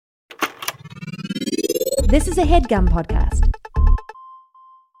This is a HeadGum podcast.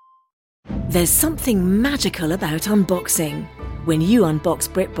 There's something magical about unboxing. When you unbox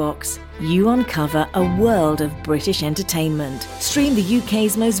BritBox, you uncover a world of British entertainment. Stream the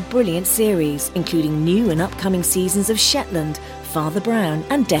UK's most brilliant series, including new and upcoming seasons of Shetland, Father Brown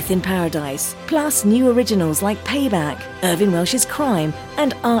and Death in Paradise. Plus new originals like Payback, Irving Welsh's Crime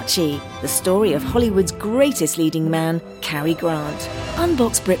and Archie, the story of Hollywood's greatest leading man, Cary Grant.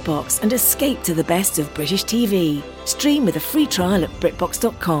 Unbox BritBox and escape to the best of British TV. Stream with a free trial at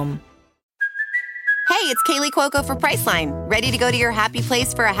BritBox.com. Hey, it's Kaylee Cuoco for Priceline. Ready to go to your happy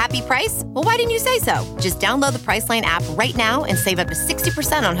place for a happy price? Well, why didn't you say so? Just download the Priceline app right now and save up to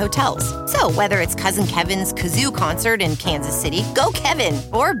 60% on hotels. So whether it's Cousin Kevin's Kazoo Concert in Kansas City, go Kevin,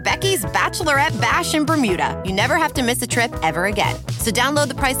 or Becky's Bachelorette Bash in Bermuda, you never have to miss a trip ever again. So download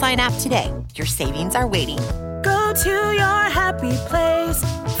the Priceline app today. Your savings are waiting. Go to your happy place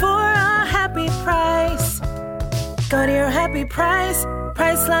for a happy price. Go to your happy price,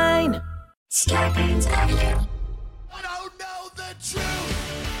 Priceline. Scarpins Avenue. I don't know the truth.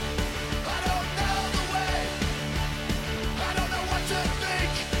 I don't know the way. I don't know what to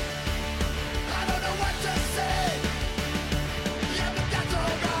think. I don't know what to say. Yeah, but that's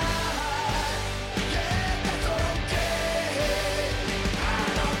alright. Yeah, that's okay. I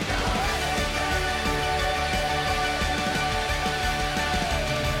don't know anything.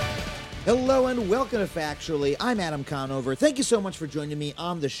 Hello and welcome to Factually. I'm Adam Conover. Thank you so much for joining me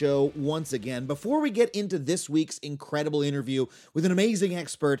on the show once again. Before we get into this week's incredible interview with an amazing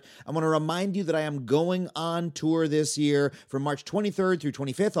expert, I want to remind you that I am going on tour this year. From March 23rd through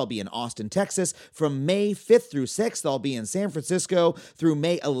 25th, I'll be in Austin, Texas. From May 5th through 6th, I'll be in San Francisco. Through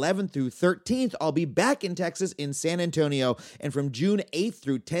May 11th through 13th, I'll be back in Texas in San Antonio. And from June 8th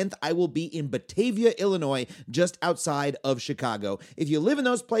through 10th, I will be in Batavia, Illinois, just outside of Chicago. If you live in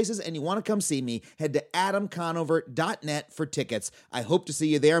those places and you want to come see me, head to adamconover.net for tickets. I hope to see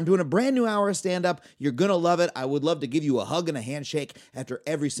you there. I'm doing a brand new hour of stand-up. You're going to love it. I would love to give you a hug and a handshake after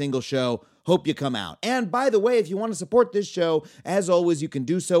every single show. Hope you come out. And by the way, if you want to support this show, as always, you can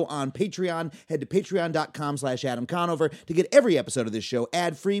do so on Patreon. Head to patreon.com/AdamConover to get every episode of this show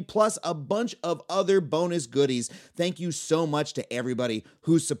ad-free, plus a bunch of other bonus goodies. Thank you so much to everybody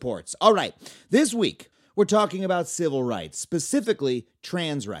who supports. All right, this week, we're talking about civil rights, specifically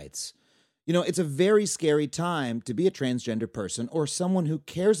trans rights. You know, it's a very scary time to be a transgender person or someone who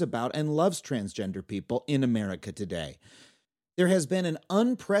cares about and loves transgender people in America today. There has been an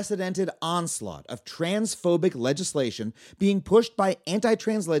unprecedented onslaught of transphobic legislation being pushed by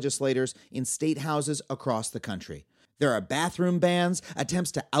anti-trans legislators in state houses across the country. There are bathroom bans,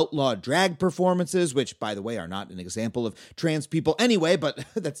 attempts to outlaw drag performances, which, by the way, are not an example of trans people anyway, but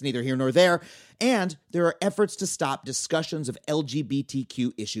that's neither here nor there. And there are efforts to stop discussions of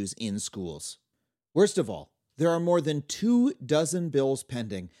LGBTQ issues in schools. Worst of all, there are more than 24 bills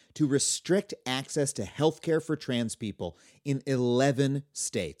pending to restrict access to health care for trans people in 11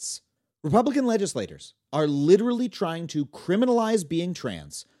 states. Republican legislators are literally trying to criminalize being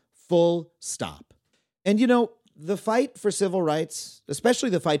trans, full stop. And you know, the fight for civil rights, especially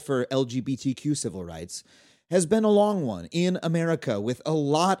the fight for LGBTQ civil rights, has been a long one in America with a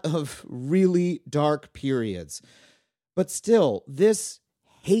lot of really dark periods. But still, this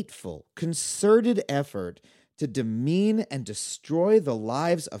hateful, concerted effort to demean and destroy the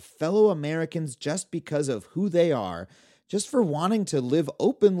lives of fellow Americans just because of who they are, just for wanting to live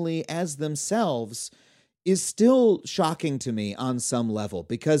openly as themselves, is still shocking to me on some level,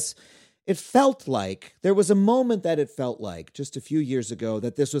 because it felt like, there was a moment that it felt like, just a few years ago,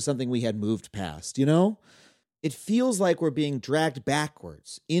 that this was something we had moved past, you know? It feels like we're being dragged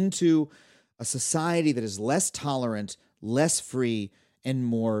backwards into a society that is less tolerant, less free, and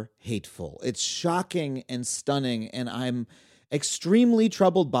more hateful. It's shocking and stunning, and I'm extremely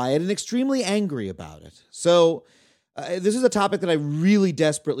troubled by it and extremely angry about it. So this is a topic that I really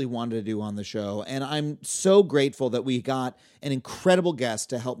desperately wanted to do on the show, and I'm so grateful that we got an incredible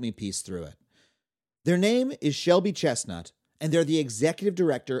guest to help me piece through it. Their name is Shelby Chestnut, and they're the executive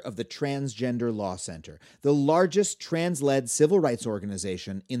director of the Transgender Law Center, the largest trans-led civil rights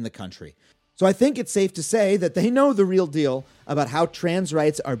organization in the country. So I think it's safe to say that they know the real deal about how trans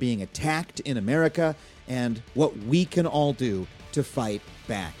rights are being attacked in America and what we can all do to fight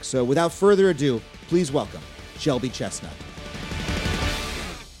back. So without further ado, please welcome Shelby Chestnut.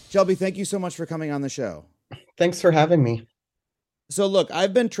 Shelby, thank you so much for coming on the show. Thanks for having me. So look,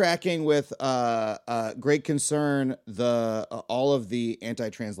 I've been tracking with great concern the all of the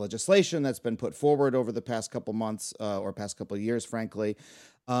anti-trans legislation that's been put forward over the past couple months or past couple of years, frankly.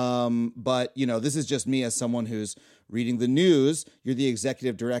 But you know, this is just me as someone who's reading the news. You're the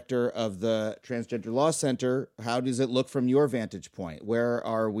executive director of the Transgender Law Center. How does it look from your vantage point? Where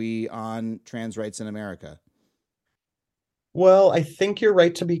are we on trans rights in America? Well, I think you're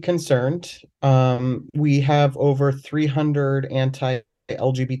right to be concerned. We have over 300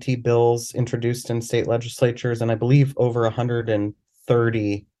 anti-LGBT bills introduced in state legislatures, and I believe over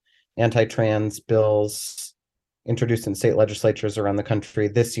 130 anti-trans bills introduced in state legislatures around the country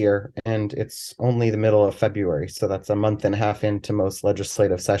this year. And it's only the middle of February, so that's a month and a half into most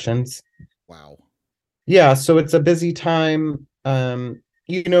legislative sessions. Wow. Yeah, so it's a busy time.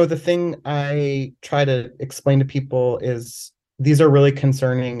 The thing I try to explain to people is these are really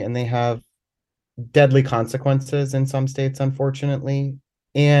concerning and they have deadly consequences in some states, unfortunately.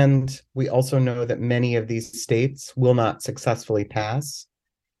 And we also know that many of these states will not successfully pass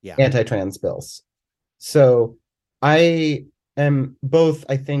anti-trans bills. So I am both,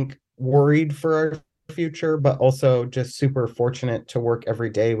 I think, worried for our future, but also just super fortunate to work every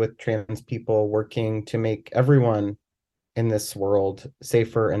day with trans people, working to make everyone in this world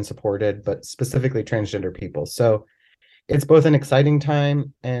safer and supported, but specifically transgender people. So it's both an exciting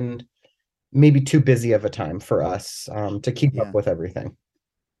time and maybe too busy of a time for us to keep up with everything.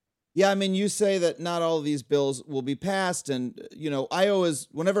 Yeah, I mean, you say that not all of these bills will be passed, and you know, I always,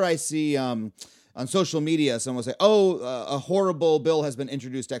 whenever I see on social media, someone will say, "Oh, a horrible bill has been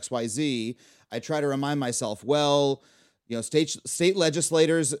introduced XYZ," I try to remind myself, well, you know, state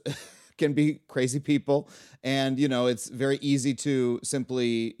legislators can be crazy people, and you know, it's very easy to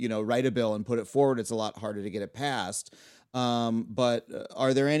simply, you know, write a bill and put it forward. It's a lot harder to get it passed. But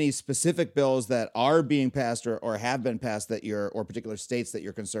are there any specific bills that are being passed or have been passed that or particular states that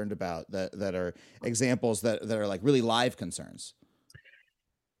you're concerned about that are examples that are like really live concerns?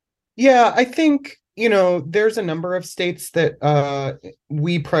 Yeah, I think, there's a number of states that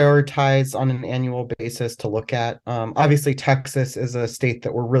we prioritize on an annual basis to look at. Obviously, Texas is a state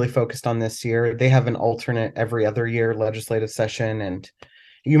that we're really focused on this year. They have an alternate every other year legislative session. And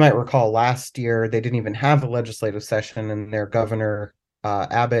you might recall last year, they didn't even have a legislative session, and their governor,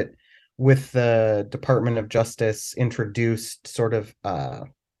 Abbott, with the Department of Justice, introduced sort of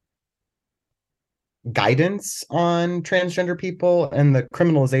guidance on transgender people and the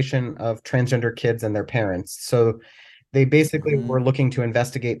criminalization of transgender kids and their parents. So they basically were looking to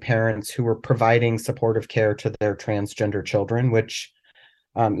investigate parents who were providing supportive care to their transgender children, which,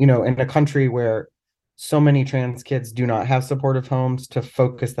 in a country where so many trans kids do not have supportive homes, to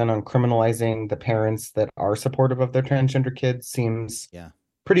focus then on criminalizing the parents that are supportive of their transgender kids seems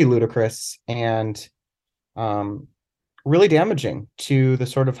pretty ludicrous and really damaging to the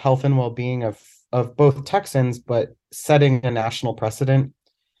sort of health and well-being of both Texans, but setting a national precedent.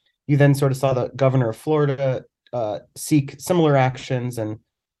 You then sort of saw the governor of Florida seek similar actions, and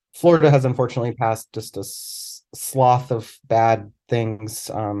Florida has unfortunately passed just a sloth of bad things,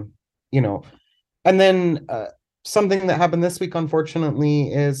 And then something that happened this week,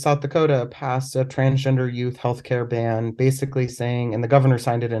 unfortunately, is South Dakota passed a transgender youth healthcare ban, basically saying, and the governor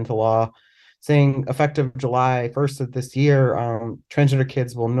signed it into law, saying effective July 1st of this year, transgender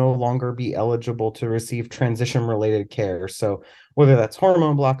kids will no longer be eligible to receive transition-related care. So whether that's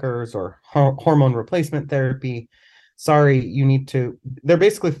hormone blockers or hormone replacement therapy, they're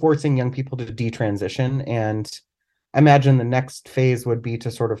basically forcing young people to detransition. And I imagine the next phase would be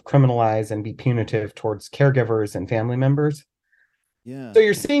to sort of criminalize and be punitive towards caregivers and family members. Yeah. So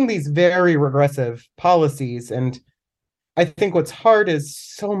you're seeing these very regressive policies, and I think what's hard is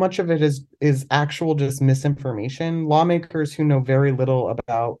so much of it is actual just misinformation. Lawmakers who know very little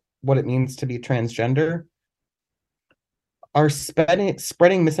about what it means to be transgender are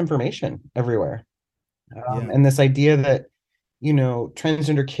spreading misinformation everywhere. And this idea that,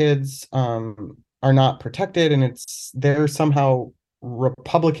 transgender kids are not protected, and they're somehow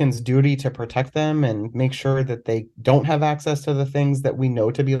Republicans' duty to protect them and make sure that they don't have access to the things that we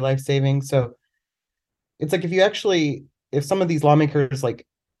know to be life-saving. So it's like if some of these lawmakers, like,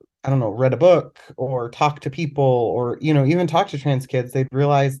 I don't know, read a book or talk to people or, even talk to trans kids, they'd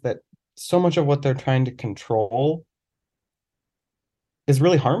realize that so much of what they're trying to control is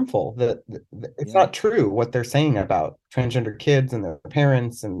really harmful, that it's not true what they're saying about transgender kids and their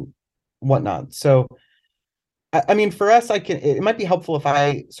parents and whatnot. So, I mean, for us, it might be helpful if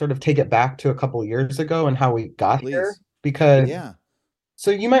I sort of take it back to a couple of years ago and how we got here, because so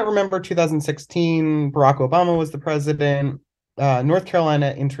you might remember 2016, Barack Obama was the president. North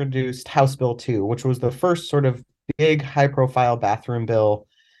Carolina introduced House Bill 2, which was the first sort of big high profile bathroom bill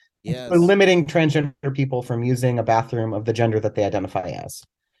Yes. limiting transgender people from using a bathroom of the gender that they identify as.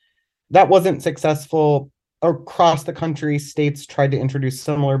 That wasn't successful. Across the country, states tried to introduce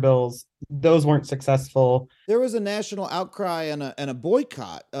similar bills. Those weren't successful. There was a national outcry and a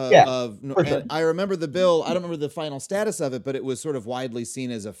boycott Yeah, for and sure. I remember the bill. I don't remember the final status of it, but it was sort of widely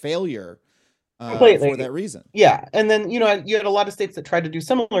seen as a failure for Completely. that reason. Yeah. And then, you had a lot of states that tried to do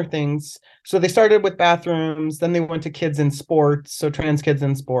similar things. So they started with bathrooms, then they went to kids in sports. So trans kids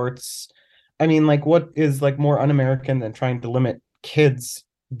in sports. I mean, like, what is like more un-American than trying to limit kids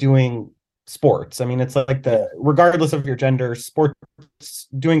doing sports? I mean, it's like Yeah. regardless of your gender,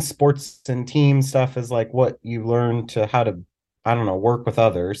 doing sports and team stuff is like what you learn to how to, I don't know, work with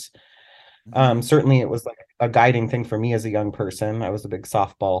others. Certainly it was like a guiding thing for me as a young person. I was a big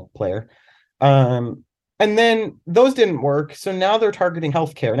softball player. Um, and then those didn't work. So now they're targeting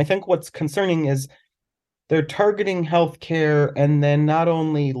healthcare. And I think what's concerning is they're targeting healthcare and then not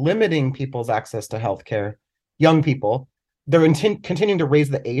only limiting people's access to healthcare, young people, they're continuing to raise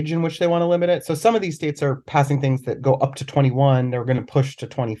the age in which they want to limit it. So some of these states are passing things that go up to 21. They're going to push to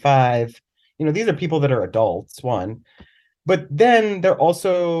 25. These are people that are adults, one. But then they're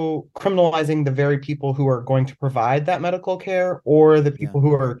also criminalizing the very people who are going to provide that medical care or the Yeah. people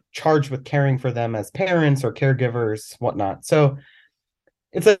who are charged with caring for them as parents or caregivers, whatnot. So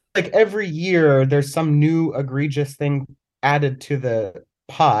it's like every year there's some new egregious thing added to the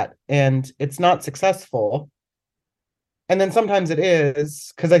pot and it's not successful. And then sometimes it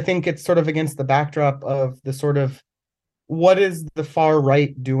is, because I think it's sort of against the backdrop of the sort of what is the far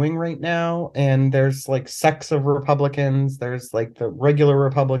right doing right now? And there's like sects of Republicans, there's like the regular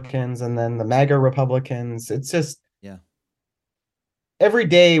Republicans, and then the MAGA Republicans. It's just Yeah. every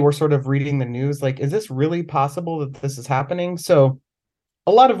day we're sort of reading the news like, is this really possible that this is happening? So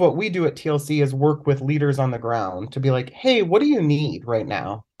a lot of what we do at TLC is work with leaders on the ground to be like, hey, what do you need right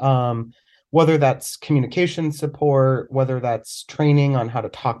now? Whether that's communication support, whether that's training on how to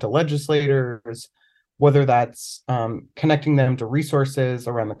talk to legislators, whether that's connecting them to resources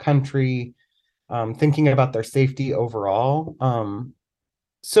around the country, thinking about their safety overall.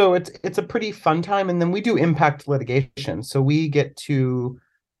 So it's a pretty fun time. And then we do impact litigation. So we get to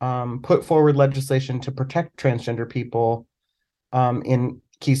put forward legislation to protect transgender people in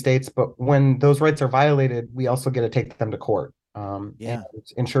key states. But when those rights are violated, we also get to take them to court and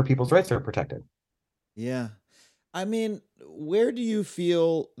ensure people's rights are protected. Yeah. I mean, where do you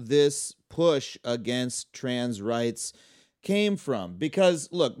feel this push against trans rights came from? Because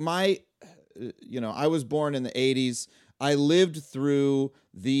look, I was born in the 80s. I lived through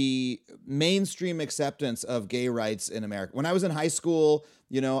the mainstream acceptance of gay rights in America. When I was in high school,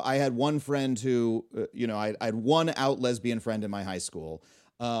 I had one friend who, I had one out lesbian friend in my high school.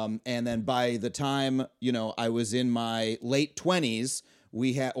 And then by the time, I was in my late 20s,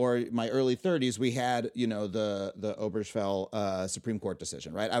 or my early 30s, we had, the Obergefell Supreme Court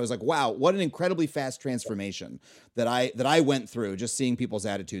decision, right? I was like, wow, what an incredibly fast transformation that I went through, just seeing people's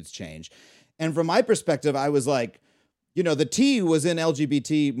attitudes change. And from my perspective, I was like, the T was in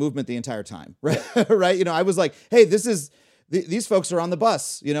LGBT movement the entire time, right? Right? I was like, hey, these folks are on the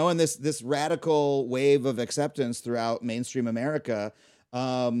bus, and this radical wave of acceptance throughout mainstream America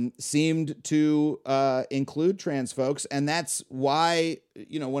seemed to include trans folks. And that's why,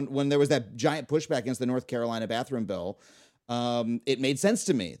 when there was that giant pushback against the North Carolina bathroom bill, it made sense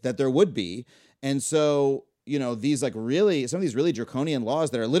to me that there would be. And so, these some of these really draconian laws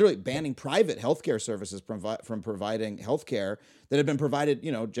that are literally banning private healthcare services from providing healthcare that have been provided,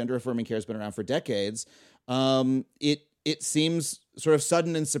 gender affirming care has been around for decades. It seems sort of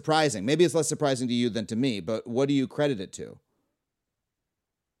sudden and surprising. Maybe it's less surprising to you than to me, but what do you credit it to?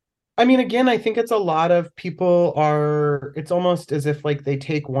 I mean, again, I think it's a lot of people it's almost as if like they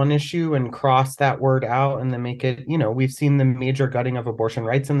take one issue and cross that word out and then make it, we've seen the major gutting of abortion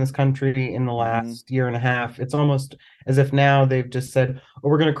rights in this country in the last year and a half. It's almost as if now they've just said, oh,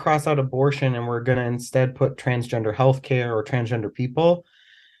 we're going to cross out abortion and we're going to instead put transgender healthcare or transgender people.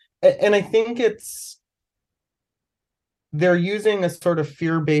 And I think they're using a sort of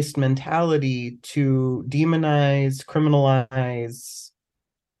fear-based mentality to demonize, criminalize,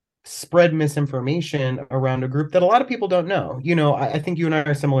 spread misinformation around a group that a lot of people don't know. I think you and I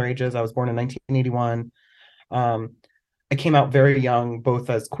are similar ages. I was born in 1981. I came out very young, both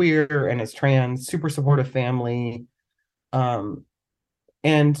as queer and as trans, super supportive family. And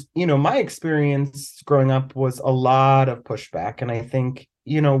my experience growing up was a lot of pushback. And I think,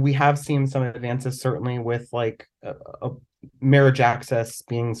 we have seen some advances, certainly with like a marriage access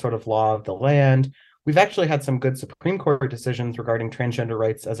being sort of law of the land. We've actually had some good Supreme Court decisions regarding transgender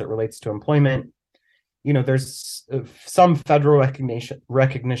rights as it relates to employment. There's some federal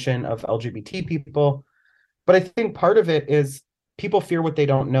recognition of LGBT people, but I think part of it is people fear what they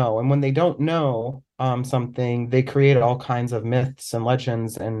don't know, and when they don't know something, they create all kinds of myths and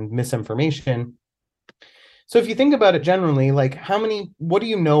legends and misinformation. So if you think about it generally, like what do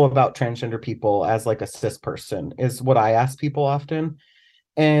you know about transgender people as like a cis person is what I ask people often.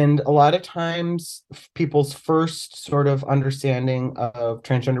 And a lot of times, people's first sort of understanding of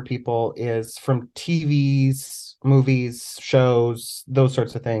transgender people is from TVs, movies, shows, those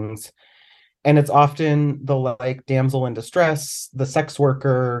sorts of things. And it's often the like damsel in distress, the sex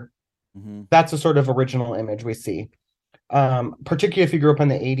worker. Mm-hmm. That's a sort of original image we see. Particularly if you grew up in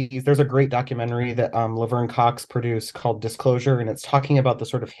the 80s, there's a great documentary that Laverne Cox produced called Disclosure, and it's talking about the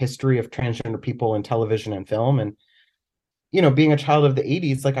sort of history of transgender people in television and film. And being a child of the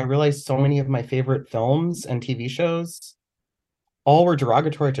 80s, like I realized so many of my favorite films and TV shows all were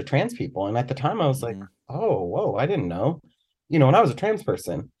derogatory to trans people. And at the time I was like, oh, whoa, I didn't know, when I was a trans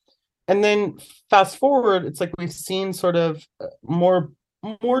person. And then fast forward, it's like we've seen sort of more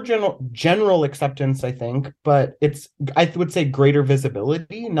general acceptance, I think, but I would say greater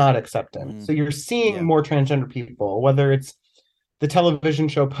visibility, not acceptance. So you're seeing more transgender people, whether it's the television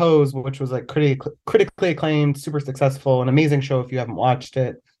show Pose, which was like critically acclaimed, super successful, an amazing show if you haven't watched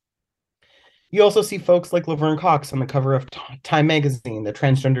it. You also see folks like Laverne Cox on the cover of Time magazine, the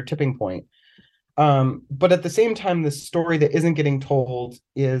transgender tipping point. But at the same time, the story that isn't getting told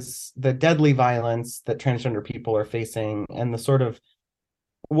is the deadly violence that transgender people are facing and the sort of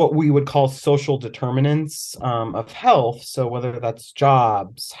what we would call social determinants of health. So whether that's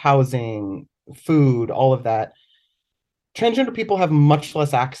jobs, housing, food, all of that, transgender people have much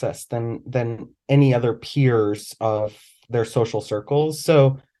less access than any other peers of their social circles.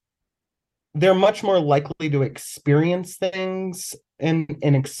 So they're much more likely to experience things and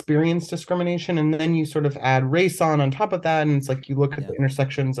experience discrimination. And then you sort of add race on top of that. And it's like you look at the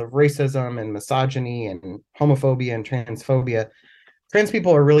intersections of racism and misogyny and homophobia and transphobia. Trans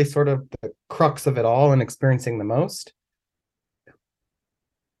people are really sort of the crux of it all and experiencing the most.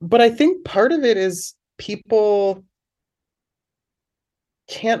 But I think part of it is people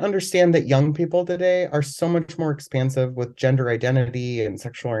can't understand that young people today are so much more expansive with gender identity and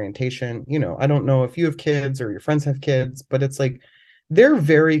sexual orientation. I don't know if you have kids or your friends have kids, but it's like they're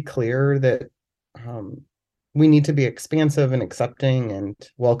very clear that we need to be expansive and accepting and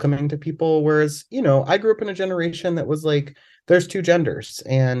welcoming to people. Whereas, I grew up in a generation that was like, there's two genders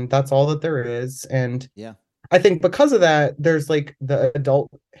and that's all that there is. And I think because of that, there's like the adult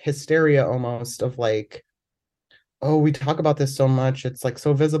hysteria almost of like, oh, we talk about this so much. It's like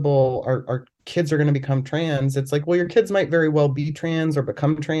so visible. Our kids are going to become trans. It's like, well, your kids might very well be trans or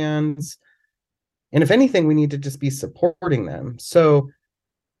become trans. And if anything, we need to just be supporting them. So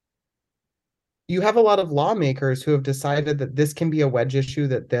you have a lot of lawmakers who have decided that this can be a wedge issue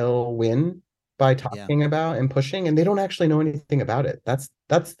that they'll win by talking about and pushing, and they don't actually know anything about it. That's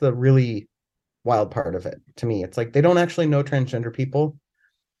the really wild part of it to me. It's like they don't actually know transgender people.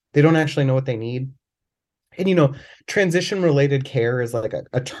 They don't actually know what they need. And transition related care is like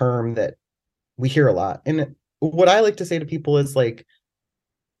a term that we hear a lot. And what I like to say to people is like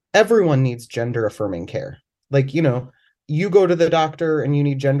everyone needs gender affirming care. Like, you go to the doctor and you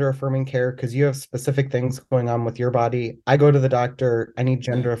need gender affirming care because you have specific things going on with your body. I go to the doctor, I need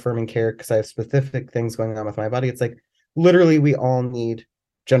gender affirming care because I have specific things going on with my body. It's like literally we all need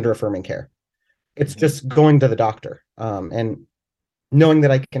gender affirming care. It's just going to the doctor and knowing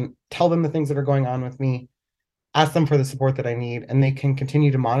that I can tell them the things that are going on with me, ask them for the support that I need, and they can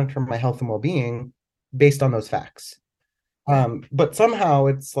continue to monitor my health and well-being based on those facts. But somehow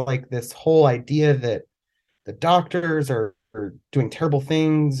it's like this whole idea that the doctors are doing terrible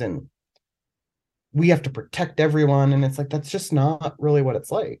things and we have to protect everyone. And it's like, that's just not really what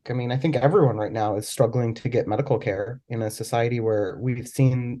it's like. I mean, I think everyone right now is struggling to get medical care in a society where we've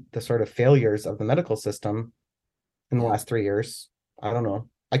seen the sort of failures of the medical system in the last 3 years. I don't know.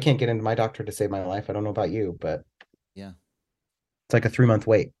 I can't get into my doctor to save my life. I don't know about you, but it's like a 3-month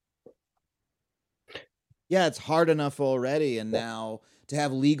wait. Yeah, it's hard enough already. And now to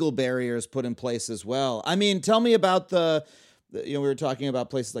have legal barriers put in place as well. I mean, tell me about we were talking about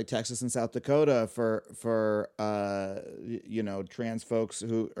places like Texas and South Dakota for trans folks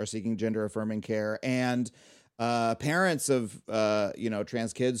who are seeking gender affirming care and parents of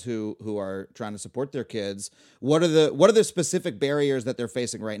trans kids who are trying to support their kids. What are the specific barriers that they're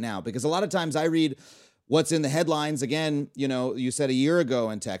facing right now? Because a lot of times I read what's in the headlines. Again, you said a year ago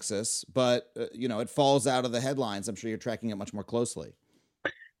in Texas, but it falls out of the headlines. I'm sure you're tracking it much more closely.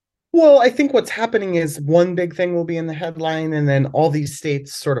 Well, I think what's happening is one big thing will be in the headline, and then all these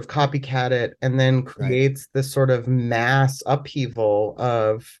states sort of copycat it, and then Right. creates this sort of mass upheaval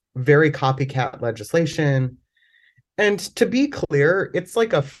of very copycat legislation. And to be clear, it's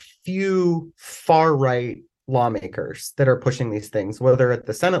like a few far right lawmakers that are pushing these things, whether at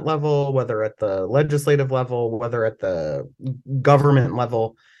the Senate level, whether at the legislative level, whether at the government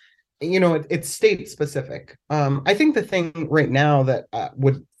level. It's state specific. I think the thing right now that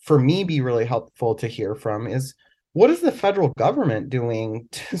would for me be really helpful to hear from is what is the federal government doing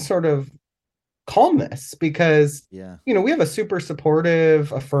to sort of calm this? Because Yeah. we have a super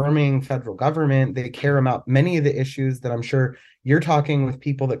supportive, affirming federal government. They care about many of the issues that I'm sure you're talking with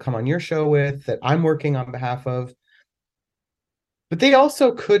people that come on your show with, that I'm working on behalf of. But they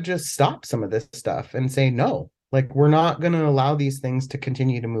also could just stop some of this stuff and say, no, like we're not going to allow these things to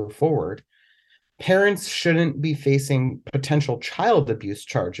continue to move forward. Parents shouldn't be facing potential child abuse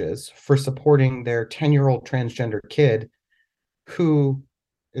charges for supporting their 10-year-old transgender kid who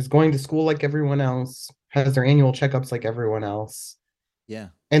is going to school like everyone else, has their annual checkups like everyone else. Yeah.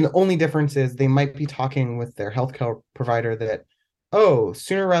 And the only difference is they might be talking with their healthcare provider that, oh,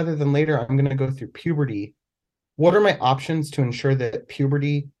 sooner rather than later, I'm going to go through puberty. What are my options to ensure that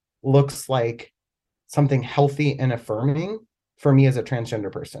puberty looks like something healthy and affirming for me as a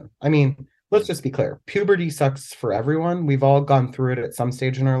transgender person? I mean, let's just be clear. Puberty sucks for everyone. We've all gone through it at some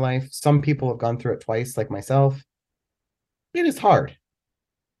stage in our life. Some people have gone through it twice, like myself. It is hard.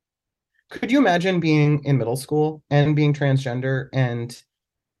 Could you imagine being in middle school and being transgender and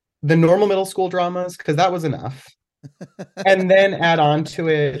the normal middle school dramas? Because that was enough. And then add on to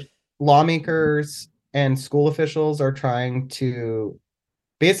it, lawmakers and school officials are trying to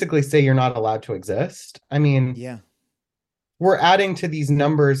basically say you're not allowed to exist. I mean, Yeah. we're adding to these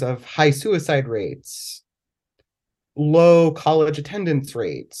numbers of high suicide rates, low college attendance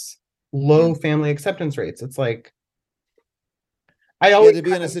rates, low family acceptance rates. It's like I always to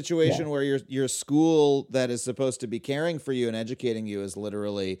be in a situation where your school that is supposed to be caring for you and educating you is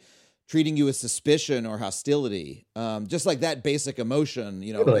literally treating you with suspicion or hostility, just like that basic emotion,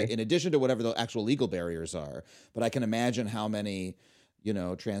 Totally. in addition to whatever the actual legal barriers are. But I can imagine how many,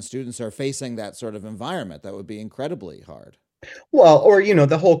 trans students are facing that sort of environment. That would be incredibly hard. Well, or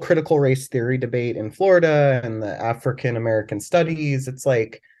the whole critical race theory debate in Florida and the African American studies. It's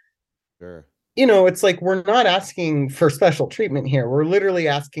like, Sure. it's like we're not asking for special treatment here. We're literally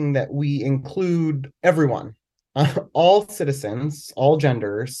asking that we include everyone, all citizens, all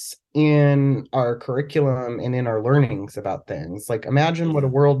genders in our curriculum and in our learnings about things. Like, imagine what a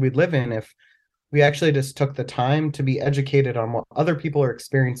world we'd live in if we actually just took the time to be educated on what other people are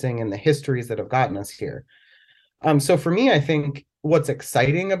experiencing and the histories that have gotten us here. So for me, I think what's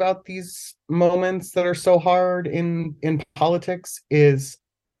exciting about these moments that are so hard in politics is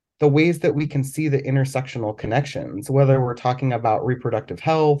the ways that we can see the intersectional connections, whether we're talking about reproductive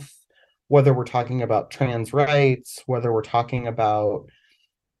health, whether we're talking about trans rights, whether we're talking about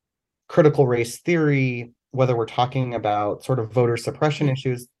critical race theory, whether we're talking about sort of voter suppression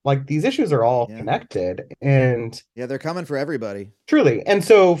issues. Like, these issues are all connected, and Yeah, they're coming for everybody. truly. And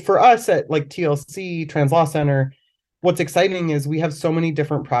so for us at like TLC Trans Law Center, what's exciting is we have so many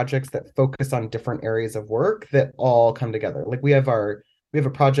different projects that focus on different areas of work that all come together. Like, we have a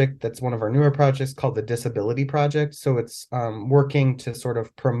project that's one of our newer projects called the Disability Project. So it's working to sort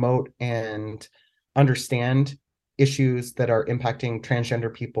of promote and understand issues that are impacting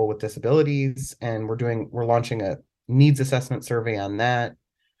transgender people with disabilities. And we're launching a needs assessment survey on that.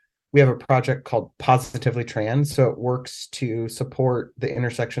 We have a project called Positively Trans. So it works to support the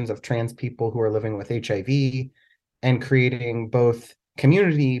intersections of trans people who are living with HIV and creating both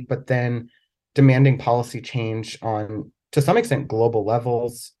community, but then demanding policy change on, to some extent, global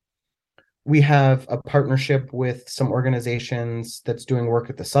levels. We have a partnership with some organizations that's doing work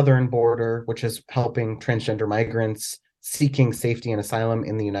at the southern border, which is helping transgender migrants seeking safety and asylum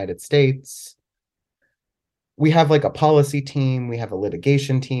in the United States. We have like a policy team, we have a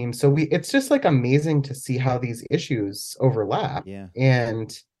litigation team. So it's just like amazing to see how these issues overlap. Yeah.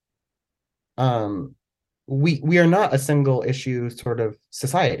 And we are not a single issue sort of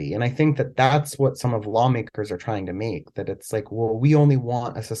society. And I think that that's what some of lawmakers are trying to make, that it's like, well, we only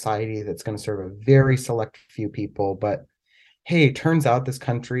want a society that's going to serve a very select few people. But hey, it turns out this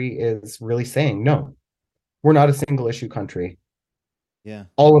country is really saying, no, we're not a single issue country. Yeah.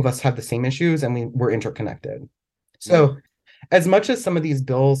 All of us have the same issues and we're interconnected. So as much as some of these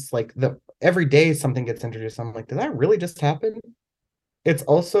bills, like every day something gets introduced, I'm like, did that really just happen? It's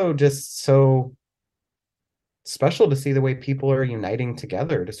also just so special to see the way people are uniting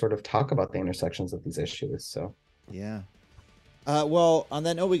together to sort of talk about the intersections of these issues. So yeah. Well, on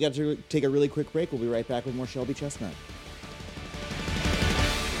that note, we got to take a really quick break. We'll be right back with more Shelby Chestnut.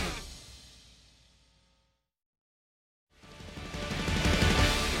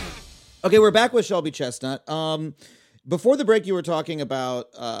 Okay, we're back with Shelby Chestnut. Before the break, you were talking about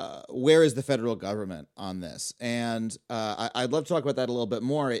where is the federal government on this, and I'd love to talk about that a little bit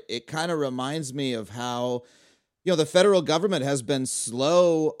more. It kind of reminds me of how the federal government has been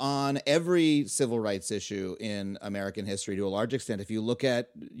slow on every civil rights issue in American history to a large extent. If you look at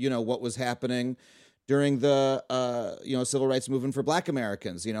what was happening during the civil rights movement for Black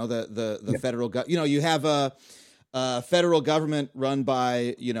Americans, the federal you have a federal government run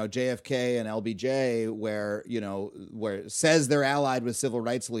by JFK and LBJ, where it says they're allied with civil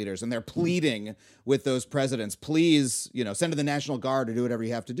rights leaders, and they're pleading with those presidents, please send in the National Guard or do whatever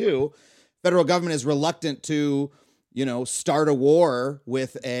you have to do. Federal government is reluctant to start a war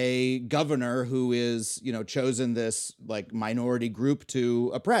with a governor who is chosen this like minority group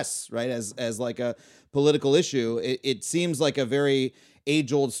to oppress, right, as like a political issue. It seems like a very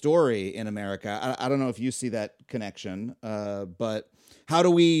age-old story in America. I don't know if you see that connection, but how do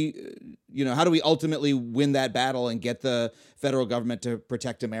we ultimately win that battle and get the federal government to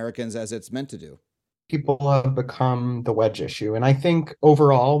protect Americans as it's meant to do? People have become the wedge issue, and I think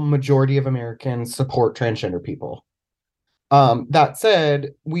overall, majority of Americans support transgender people. That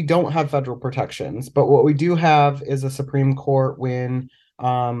said, we don't have federal protections, but what we do have is a Supreme Court win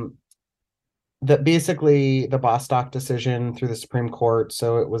that basically the Bostock decision through the Supreme Court.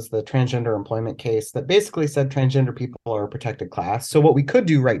 So it was the transgender employment case that basically said transgender people are a protected class. So what we could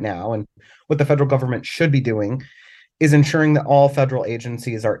do right now, and what the federal government should be doing, is ensuring that all federal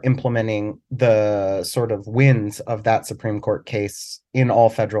agencies are implementing the sort of wins of that Supreme Court case in all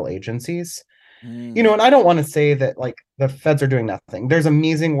federal agencies. And I don't want to say that like the feds are doing nothing. There's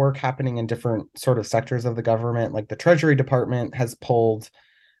amazing work happening in different sort of sectors of the government. Like the Treasury Department has pulled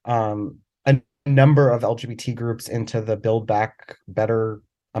a number of LGBT groups into the Build Back Better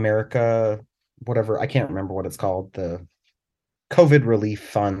America, whatever, I can't remember what it's called, the COVID relief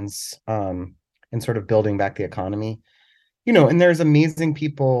funds, and sort of building back the economy. And there's amazing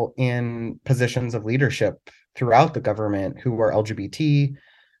people in positions of leadership throughout the government who are LGBT.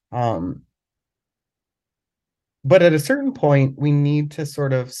 But at a certain point, we need to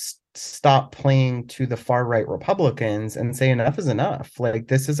sort of stop playing to the far right Republicans and say enough is enough. Like,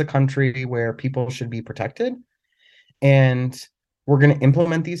 this is a country where people should be protected, and we're going to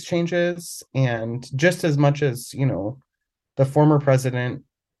implement these changes. And just as much as, the former president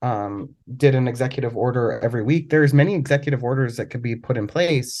did an executive order every week, there's many executive orders that could be put in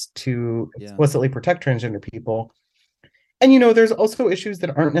place to explicitly protect transgender people. And, there's also issues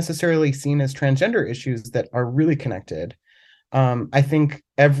that aren't necessarily seen as transgender issues that are really connected. I think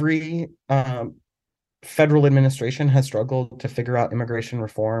every federal administration has struggled to figure out immigration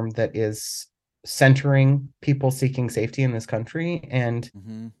reform that is centering people seeking safety in this country. And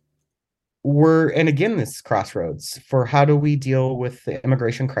again, this crossroads for how do we deal with the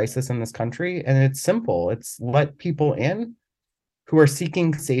immigration crisis in this country? And it's simple. It's let people in who are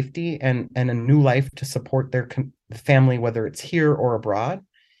seeking safety and a new life to support their family, whether it's here or abroad,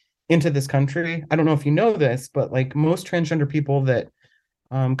 into this country. I don't know if you know this, but like most transgender people that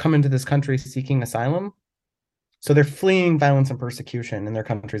come into this country seeking asylum, so they're fleeing violence and persecution in their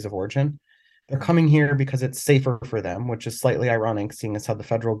countries of origin. They're coming here because it's safer for them, which is slightly ironic, seeing as how the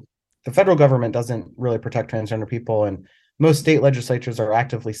federal government doesn't really protect transgender people, and most state legislatures are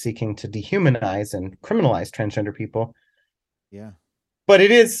actively seeking to dehumanize and criminalize transgender people. Yeah. But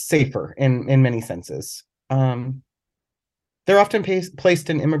it is safer in many senses. They're often placed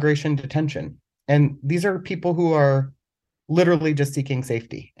in immigration detention. And these are people who are literally just seeking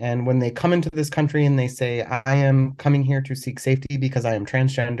safety. And when they come into this country and they say, I am coming here to seek safety because I am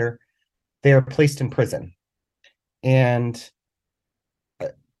transgender, they are placed in prison. And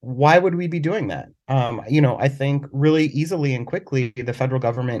why would we be doing that? I think really easily and quickly, the federal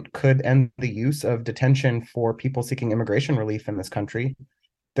government could end the use of detention for people seeking immigration relief in this country.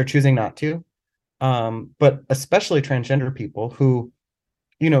 They're choosing not to. But especially transgender people who,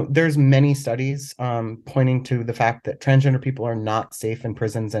 there's many studies pointing to the fact that transgender people are not safe in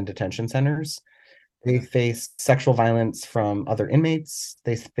prisons and detention centers. They face sexual violence from other inmates.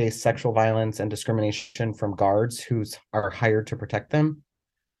 They face sexual violence and discrimination from guards who are hired to protect them.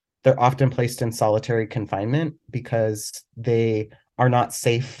 They're often placed in solitary confinement because they are not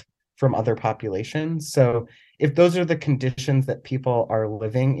safe from other populations. So if those are the conditions that people are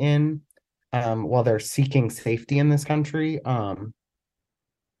living in while they're seeking safety in this country,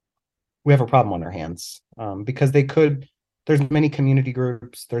 we have a problem on our hands, because there's many community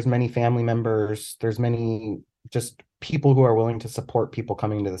groups, there's many family members, there's many just people who are willing to support people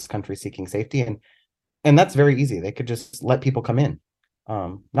coming to this country seeking safety, and that's very easy. They could just let people come in.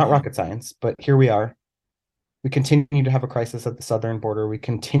 Not rocket science, but here we are. We continue to have a crisis at the southern border. We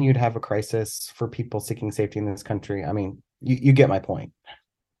continue to have a crisis for people seeking safety in this country. I mean, you get my point.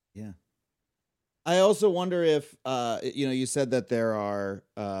 Yeah. I also wonder if, you said that there are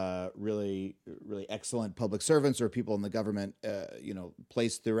really, really excellent public servants or people in the government,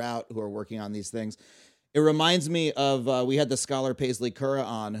 placed throughout who are working on these things. It reminds me of, we had the scholar Paisley Curra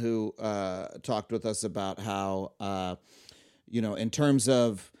on who talked with us about how, in terms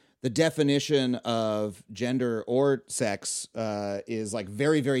of the definition of gender or sex is like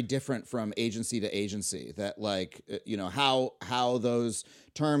very, very different from agency to agency. That how those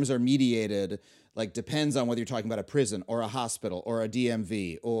terms are mediated like depends on whether you're talking about a prison or a hospital or a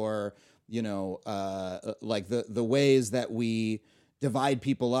DMV or like the ways that we divide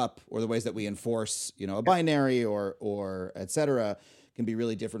people up or the ways that we enforce a binary or et cetera can be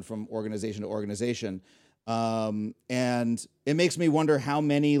really different from organization to organization. And it makes me wonder how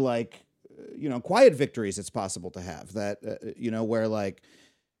many quiet victories it's possible to have that, where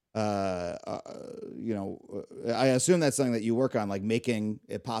I assume that's something that you work on, like making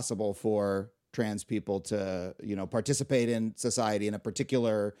it possible for trans people to, participate in society in a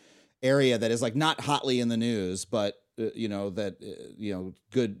particular area that is like not hotly in the news, but good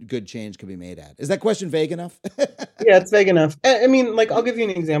change can be made at. Is that question vague enough? Yeah, it's vague enough. I mean, I'll give you an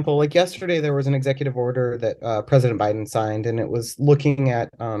example. Like yesterday, there was an executive order that President Biden signed, and it was looking at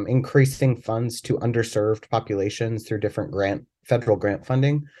increasing funds to underserved populations through different federal grant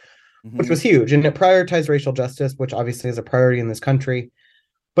funding, which was huge. And it prioritized racial justice, which obviously is a priority in this country.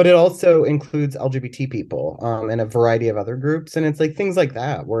 But it also includes LGBT people and a variety of other groups. And it's like things like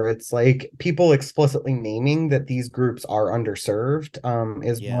that, where it's like people explicitly naming that these groups are underserved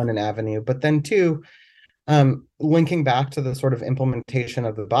is one, an avenue. But then two, linking back to the sort of implementation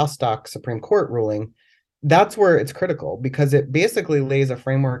of the Bostock Supreme Court ruling, that's where it's critical, because it basically lays a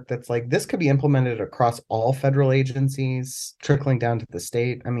framework that's like this could be implemented across all federal agencies, trickling down to the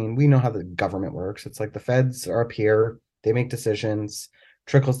state. I mean, we know how the government works. It's like the feds are up here, they make decisions,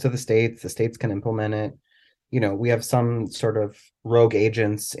 trickles to the states can implement it. We have some sort of rogue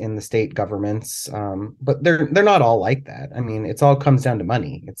agents in the state governments, but they're not all like that. I mean, it's all comes down to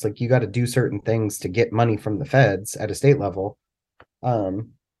money. It's like you got to do certain things to get money from the feds at a state level.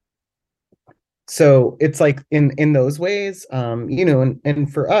 So it's like in those ways,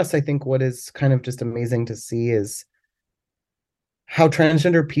 and for us, I think what is kind of just amazing to see is how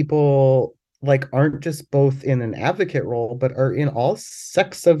transgender people aren't just both in an advocate role, but are in all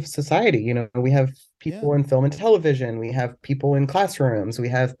sects of society. We have people in film and television, we have people in classrooms, we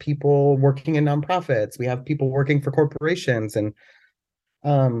have people working in nonprofits, we have people working for corporations, and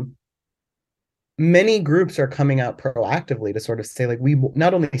many groups are coming out proactively to sort of say, we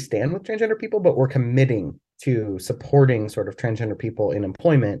not only stand with transgender people, but we're committing to supporting sort of transgender people in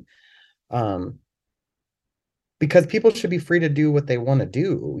employment. Because people should be free to do what they want to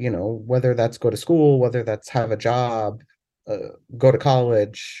do, whether that's go to school, whether that's have a job, go to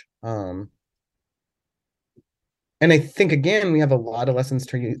college. And I think, again, we have a lot of lessons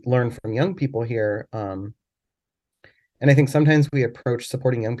to learn from young people here. And I think sometimes we approach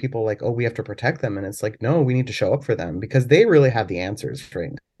supporting young people like, oh, we have to protect them. And it's like, no, we need to show up for them because they really have the answers right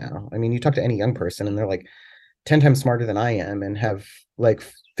now. I mean, you talk to any young person and they're like 10 times smarter than I am and have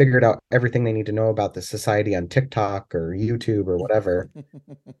figured out everything they need to know about the society on TikTok or YouTube or whatever.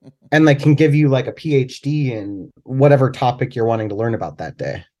 And can give you a PhD in whatever topic you're wanting to learn about that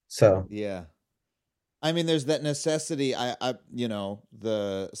day. So, yeah. I mean, there's that necessity.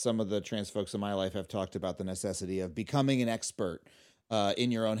 Some of the trans folks in my life have talked about the necessity of becoming an expert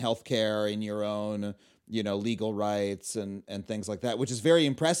in your own healthcare, in your own, legal rights and things like that, which is very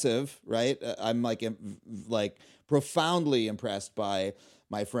impressive, right? I'm profoundly impressed by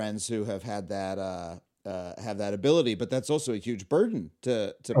my friends who have had that ability, but that's also a huge burden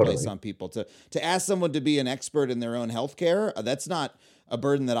to place on people. To ask someone to be an expert in their own healthcare, that's not a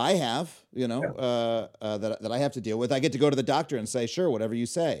burden that I have, that I have to deal with. I get to go to the doctor and say, sure, whatever you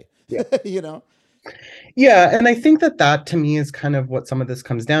say, Yeah, and I think that to me is kind of what some of this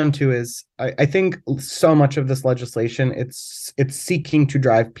comes down to is I think so much of this legislation, it's seeking to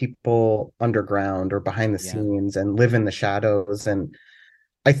drive people underground or behind the scenes and live in the shadows. And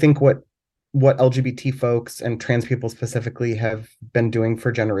I think what LGBT folks and trans people specifically have been doing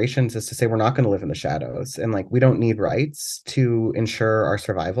for generations is to say we're not going to live in the shadows, and we don't need rights to ensure our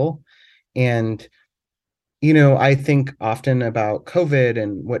survival. And I think often about COVID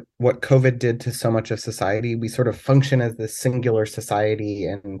and what COVID did to so much of society. We sort of function as this singular society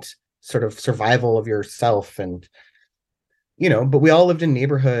and sort of survival of yourself. And but we all lived in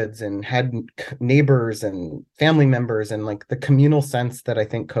neighborhoods and had neighbors and family members, and like the communal sense that I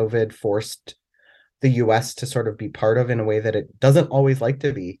think COVID forced the US to sort of be part of in a way that it doesn't always like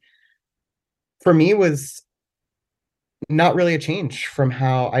to be, for me was not really a change from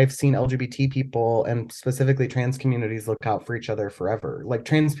how I've seen LGBT people and specifically trans communities look out for each other forever. Like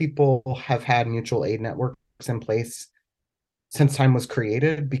trans people have had mutual aid networks in place since time was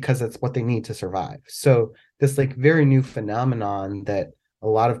created because it's what they need to survive. So this like very new phenomenon that a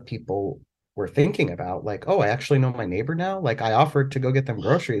lot of people were thinking about, like, oh, I actually know my neighbor now. Like I offered to go get them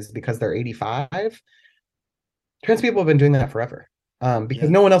groceries because they're 85. Trans people have been doing that forever because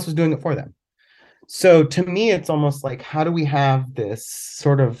no one else was doing it for them. So to me, it's almost like, how do we have this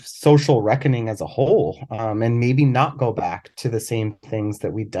sort of social reckoning as a whole, and maybe not go back to the same things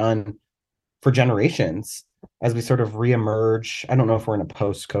that we've done for generations as we sort of reemerge? I don't know if we're in a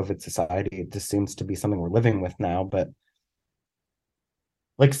post-COVID society. It just seems to be something we're living with now, but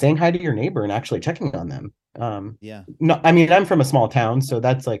like saying hi to your neighbor and actually checking on them. No, I mean, I'm from a small town, so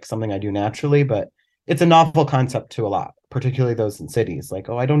that's like something I do naturally, but it's a novel concept to a lot, particularly those in cities. Like,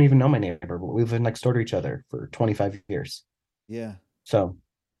 oh, I don't even know my neighbor, but we've lived next door to each other for 25 years. Yeah. So,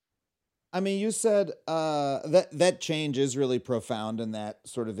 I mean, you said that change is really profound, and that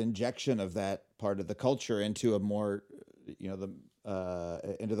sort of injection of that part of the culture into a more,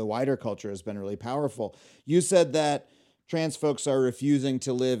 into the wider culture has been really powerful. You said that trans folks are refusing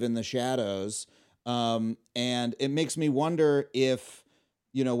to live in the shadows, and it makes me wonder if,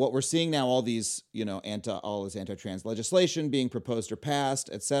 what we're seeing now, all these, all this anti-trans legislation being proposed or passed,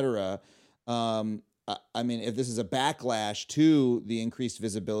 et cetera. I mean, if this is a backlash to the increased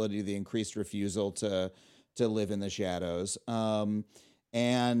visibility, the increased refusal to live in the shadows,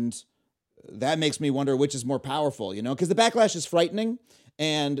 and that makes me wonder which is more powerful, because the backlash is frightening,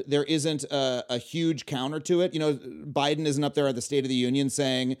 and there isn't a huge counter to it. Biden isn't up there at the State of the Union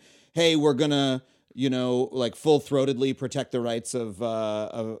saying, "Hey, we're gonna." Like full-throatedly protect the rights of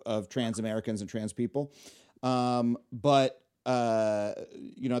trans Americans and trans people. But at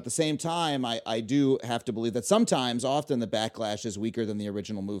the same time, I do have to believe that often the backlash is weaker than the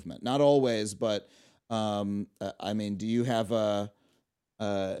original movement. Not always, but I mean, do you have do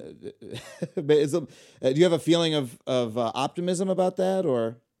you have a feeling of optimism about that,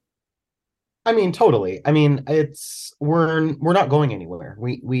 or? I mean, totally. I mean, we're not going anywhere.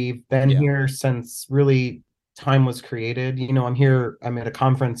 We've been here since really time was created. I'm at a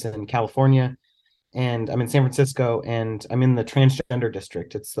conference in California, and I'm in San Francisco, and I'm in the transgender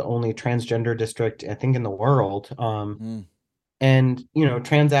district. It's the only transgender district, I think, in the world. And,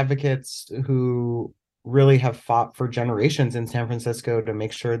 trans advocates who really have fought for generations in San Francisco to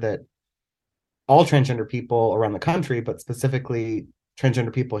make sure that all transgender people around the country, but specifically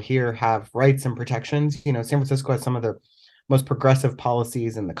transgender people here, have rights and protections. San Francisco has some of the most progressive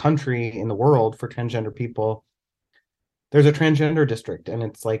policies in the country, in the world, for transgender people. There's a transgender district, and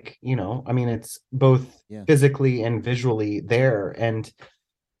it's like, I mean, it's both physically and visually there. And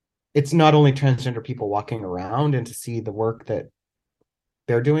it's not only transgender people walking around, and to see the work that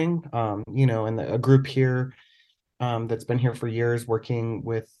they're doing, and a group here that's been here for years working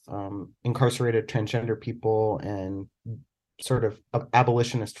with incarcerated transgender people and sort of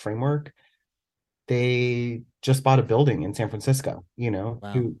abolitionist framework. They just bought a building in San Francisco,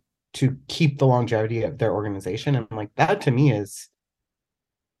 Wow. to keep the longevity of their organization. And like, that to me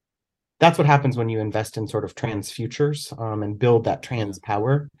that's what happens when you invest in sort of trans futures, and build that trans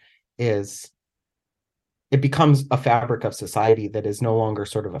power, is it becomes a fabric of society that is no longer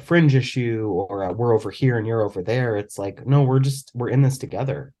sort of a fringe issue, or we're over here and you're over there. It's like, no, we're in this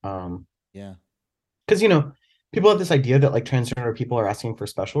together. Because people have this idea that like transgender people are asking for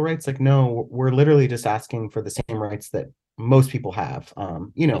special rights. Like, no, we're literally just asking for the same rights that most people have.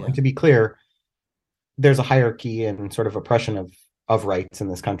 And to be clear, there's a hierarchy and sort of oppression of rights in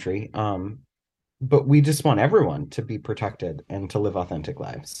this country. But we just want everyone to be protected and to live authentic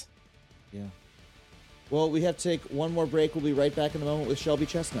lives. Yeah. Well, we have to take one more break. We'll be right back in a moment with Shelby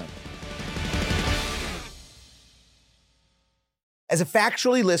Chestnut. As a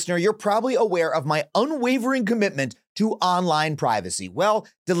Factually listener, you're probably aware of my unwavering commitment to online privacy. Well,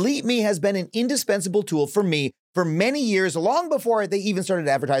 Delete Me has been an indispensable tool for me for many years, long before they even started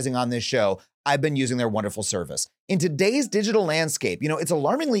advertising on this show. I've been using their wonderful service. In today's digital landscape, it's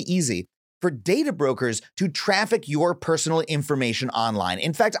alarmingly easy for data brokers to traffic your personal information online.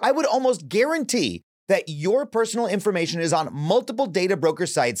 In fact, I would almost guarantee that your personal information is on multiple data broker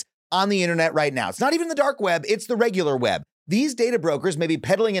sites on the internet right now. It's not even the dark web, it's the regular web. These data brokers may be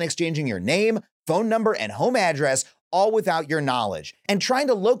peddling and exchanging your name, phone number, and home address, all without your knowledge. And trying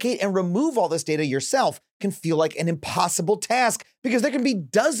to locate and remove all this data yourself can feel like an impossible task because there can be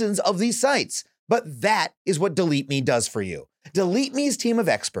dozens of these sites. But that is what Delete Me does for you. Delete Me's team of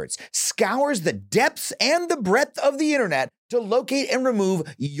experts scours the depths and the breadth of the internet to locate and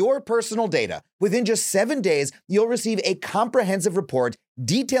remove your personal data. Within just 7 days, you'll receive a comprehensive report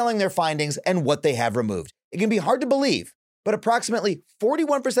detailing their findings and what they have removed. It can be hard to believe, but approximately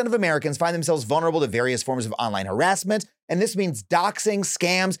 41% of Americans find themselves vulnerable to various forms of online harassment, and this means doxing,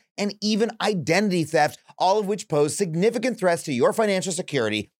 scams, and even identity theft, all of which pose significant threats to your financial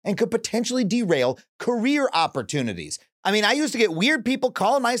security and could potentially derail career opportunities. I mean, I used to get weird people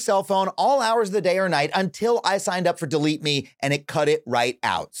calling my cell phone all hours of the day or night until I signed up for Delete Me, and it cut it right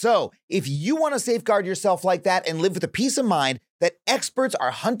out. So if you want to safeguard yourself like that and live with the peace of mind that experts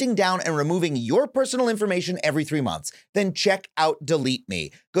are hunting down and removing your personal information every 3 months, then check out Delete Me.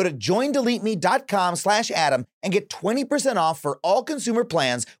 Go to joindeleteme.com/Adam and get 20% off for all consumer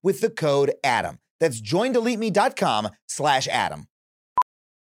plans with the code Adam. That's joindeleteme.com/Adam.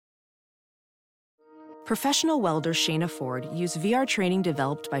 Professional welder Shayna Ford used VR training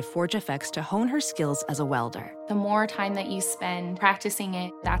developed by ForgeFX to hone her skills as a welder. The more time that you spend practicing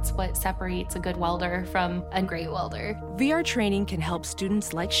it, that's what separates a good welder from a great welder. VR training can help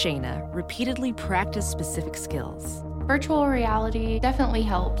students like Shayna repeatedly practice specific skills. Virtual reality definitely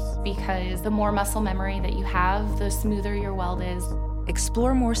helps because the more muscle memory that you have, the smoother your weld is.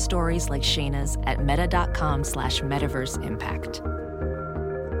 Explore more stories like Shayna's at meta.com/metaverseimpact.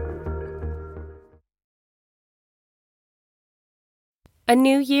 A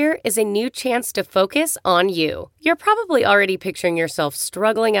new year is a new chance to focus on you. You're probably already picturing yourself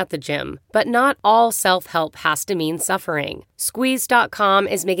struggling at the gym, but not all self-help has to mean suffering. Squeeze.com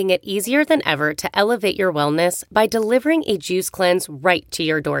is making it easier than ever to elevate your wellness by delivering a juice cleanse right to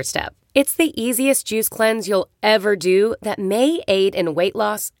your doorstep. It's the easiest juice cleanse you'll ever do that may aid in weight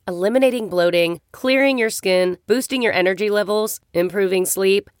loss, eliminating bloating, clearing your skin, boosting your energy levels, improving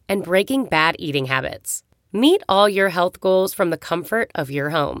sleep, and breaking bad eating habits. Meet all your health goals from the comfort of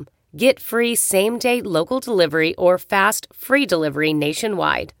your home. Get free same-day local delivery or fast free delivery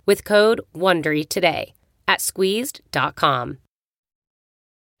nationwide with code WONDERY today at squeezed.com.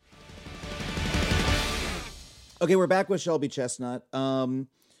 Okay, we're back with Shelby Chestnut.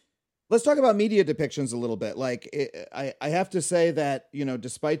 Let's talk about media depictions a little bit. I have to say that,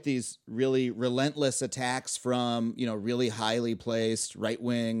 despite these really relentless attacks from, really highly placed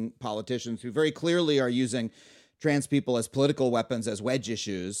right-wing politicians who very clearly are using trans people as political weapons, as wedge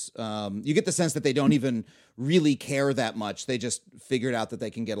issues, you get the sense that they don't even really care that much. They just figured out that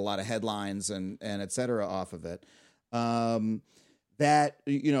they can get a lot of headlines and et cetera off of it. That,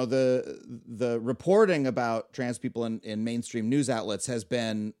 the reporting about trans people in mainstream news outlets has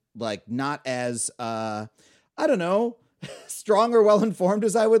been not as strong or well informed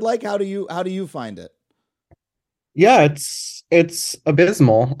as I would like. How do you find it? Yeah, it's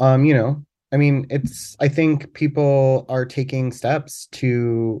abysmal. I think people are taking steps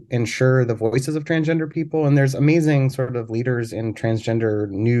to ensure the voices of transgender people, and there's amazing sort of leaders in transgender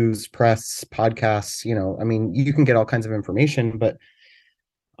news, press, podcasts. You can get all kinds of information, but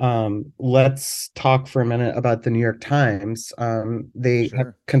let's talk for a minute about the New York Times. They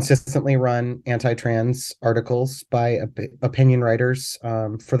have consistently run anti-trans articles by opinion writers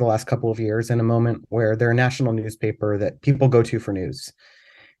for the last couple of years, in a moment where they're a national newspaper that people go to for news.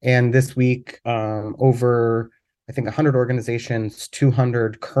 And this week, over, I think, 100 organizations,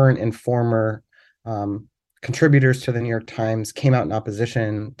 200 current and former contributors to the New York Times came out in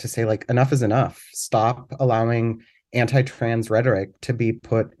opposition to say, enough is enough. Stop allowing anti-trans rhetoric to be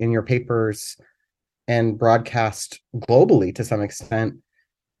put in your papers and broadcast globally to some extent.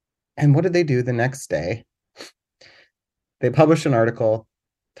 And what did they do the next day? They published an article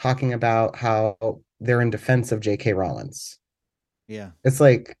talking about how they're in defense of J.K. Rowling. Yeah. It's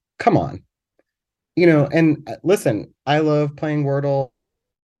come on. And listen, I love playing Wordle.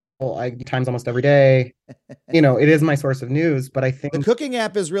 I Times almost every day. It is my source of news, but I think the cooking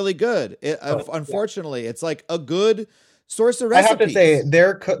app is really good. Unfortunately, it's a good source of recipes. I have to say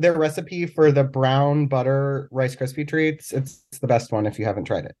their recipe for the brown butter Rice Krispie treats, it's the best one if you haven't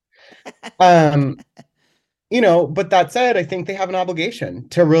tried it. But that said, I think they have an obligation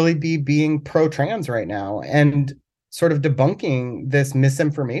to really be being pro-trans right now and sort of debunking this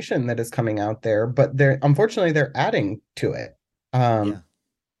misinformation that is coming out there, but unfortunately they're adding to it.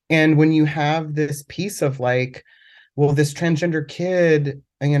 And when you have this piece of this transgender kid,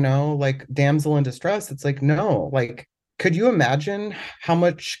 damsel in distress, it's no, could you imagine how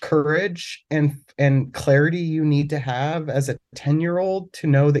much courage and clarity you need to have as a 10-year-old to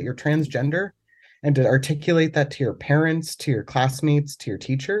know that you're transgender and to articulate that to your parents, to your classmates, to your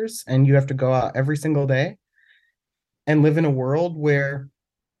teachers. And you have to go out every single day and live in a world where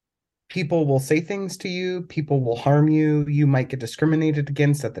people will say things to you, people will harm you, you might get discriminated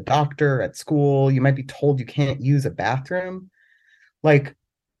against at the doctor, at school, you might be told you can't use a bathroom. Like,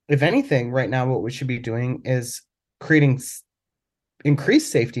 if anything, right now, what we should be doing is creating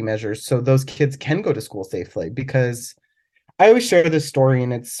increased safety measures so those kids can go to school safely. Because I always share this story,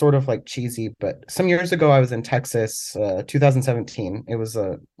 and it's sort of like cheesy, but some years ago I was in Texas, 2017. It was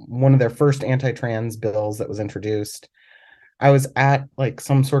one of their first anti-trans bills that was introduced. I was at like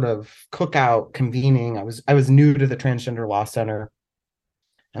some sort of cookout convening. I was new to the Transgender Law Center,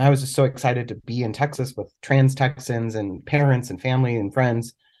 and I was just so excited to be in Texas with trans Texans and parents and family and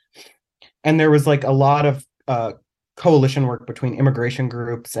friends. And there was like a lot of coalition work between immigration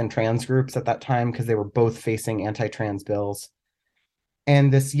groups and trans groups at that time, because they were both facing anti-trans bills.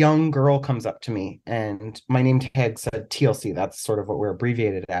 And this young girl comes up to me, and my name tag said TLC. That's sort of what we're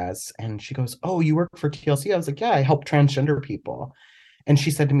abbreviated as. And she goes, "Oh, you work for TLC?" I was like, "Yeah, I help transgender people." And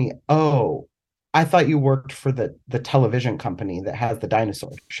she said to me, "Oh, I thought you worked for the television company that has the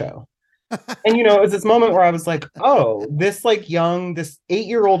dinosaur show." And it was this moment where I was like, "Oh, this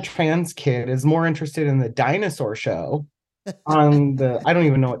 8-year-old trans kid is more interested in the dinosaur show on I don't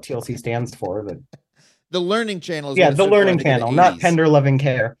even know what TLC stands for, but The Learning Channel is yeah, what it the stood for, I Learning think, in the Channel, not 80s. Tender Loving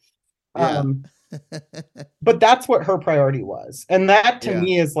Care. Yeah. But that's what her priority was. And that to Yeah.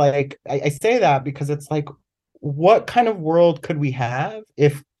 me is like, I say that because it's like, what kind of world could we have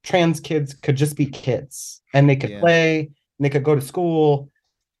if trans kids could just be kids and they could play and they could go to school,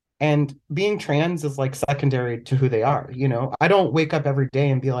 and being trans is like secondary to who they are. I don't wake up every day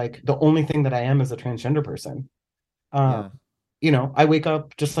and be like, the only thing that I am is a transgender person. I wake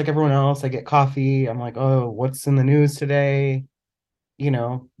up just like everyone else. I get coffee. I'm like, oh, what's in the news today?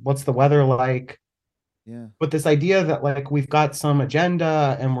 What's the weather like? Yeah. But this idea that like we've got some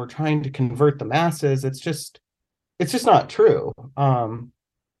agenda and we're trying to convert the masses, it's just not true.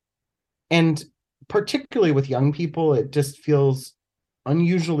 And particularly with young people, it just feels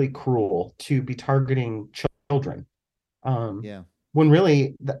unusually cruel to be targeting children. When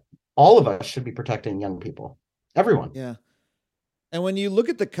really all of us should be protecting young people. Everyone. Yeah. And when you look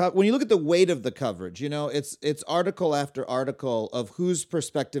at the weight of the coverage, it's article after article of whose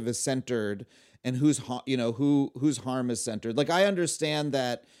perspective is centered and whose harm is centered. Like, I understand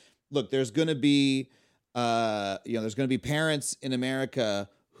that. Look, there's going to be parents in America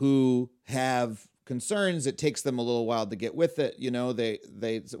who have concerns. It takes them a little while to get with it.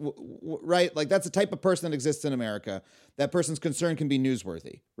 Right. Like, that's the type of person that exists in America. That person's concern can be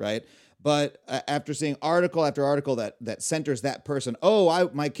newsworthy. Right. But after seeing article after article that centers that person,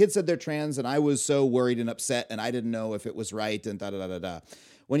 my kid said they're trans and I was so worried and upset and I didn't know if it was right and da da da da da.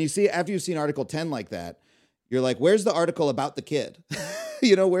 After you've seen article 10 like that, you're like, where's the article about the kid?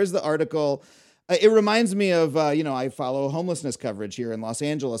 Where's the article? It reminds me of, I follow homelessness coverage here in Los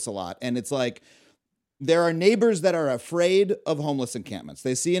Angeles a lot. And it's like, there are neighbors that are afraid of homeless encampments.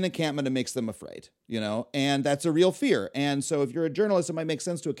 They see an encampment, it makes them afraid, and that's a real fear. And so if you're a journalist, it might make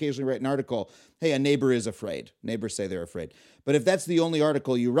sense to occasionally write an article, hey, a neighbor is afraid. Neighbors say they're afraid. But if that's the only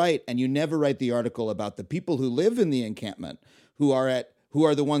article you write, and you never write the article about the people who live in the encampment, who are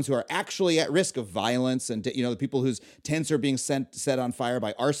the ones who are actually at risk of violence, and the people whose tents are being set on fire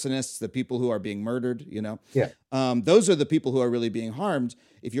by arsonists, the people who are being murdered, those are the people who are really being harmed.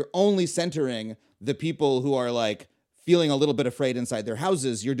 If you're only centering the people who are like feeling a little bit afraid inside their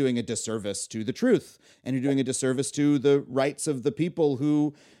houses, you're doing a disservice to the truth, and you're doing a disservice to the rights of the people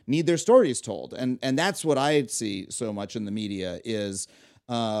who need their stories told. And that's what I see so much in the media is,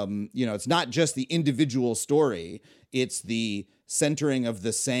 it's not just the individual story, it's the centering of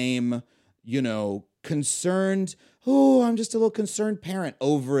the same, concerned, I'm just a little concerned parent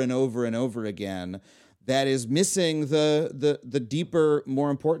over and over and over again. That is missing the deeper, more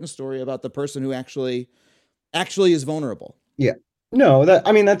important story about the person who actually is vulnerable. Yeah. No,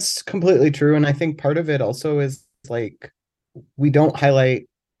 that's completely true. And I think part of it also is like, we don't highlight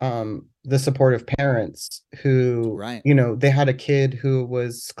the supportive parents who, right. They had a kid who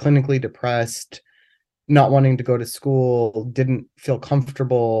was clinically depressed, not wanting to go to school, didn't feel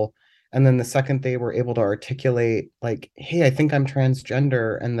comfortable. And then the second they were able to articulate like, hey, I think I'm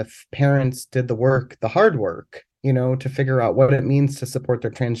transgender, and the parents did the work, the hard work, to figure out what it means to support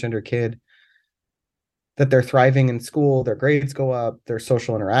their transgender kid, that they're thriving in school, their grades go up, their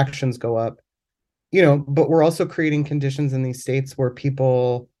social interactions go up, but we're also creating conditions in these states where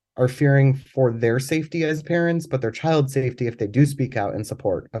people are fearing for their safety as parents, but their child's safety if they do speak out in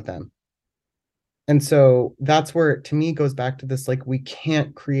support of them. And so that's where it, to me, goes back to this, like, we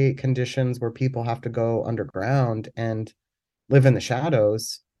can't create conditions where people have to go underground and live in the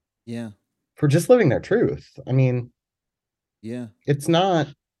shadows Yeah. for just living their truth. I mean, Yeah. it's not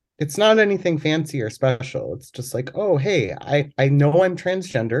anything fancy or special. It's just like, oh, hey, I know I'm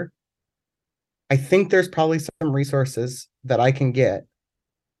transgender. I think there's probably some resources that I can get.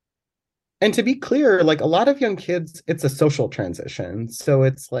 And to be clear, like, a lot of young kids, it's a social transition. So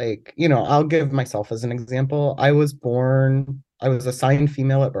it's like, I'll give myself as an example. I was assigned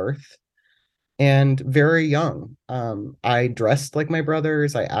female at birth and very young. I dressed like my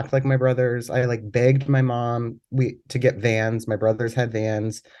brothers, I act like my brothers. I like begged my mom to get Vans. My brothers had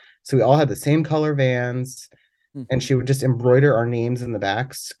Vans. So we all had the same color Vans. And she would just embroider our names in the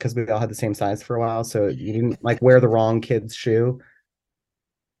backs because we all had the same size for a while. So you didn't like wear the wrong kid's shoe.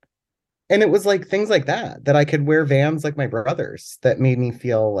 And it was like things like that I could wear Vans like my brothers that made me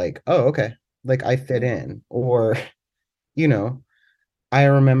feel like, oh, okay, like I fit in. Or, you know, I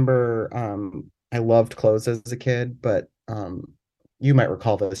remember I loved clothes as a kid, but you might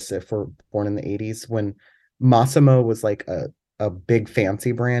recall this if we're born in the 80s when Massimo was like a big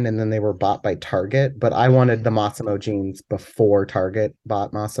fancy brand and then they were bought by Target, but I wanted the Massimo jeans before Target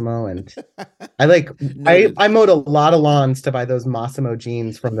bought Massimo. And I like Noted. I mowed a lot of lawns to buy those Massimo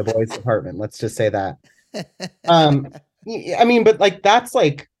jeans from the boys department. Let's just say that. I mean, but like that's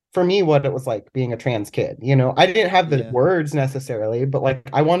like for me what it was like being a trans kid. I didn't have the Yeah. words necessarily, but like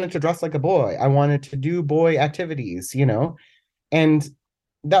I wanted to dress like a boy. I wanted to do boy activities. And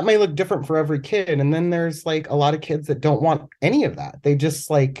that may look different for every kid. And then there's like a lot of kids that don't want any of that. They just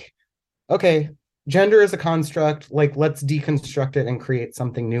like, okay, gender is a construct, like let's deconstruct it and create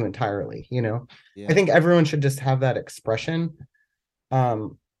something new entirely. Yeah. I think everyone should just have that expression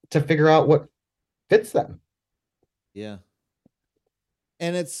to figure out what fits them. Yeah.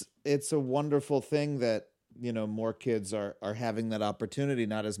 And it's a wonderful thing that, more kids are having that opportunity,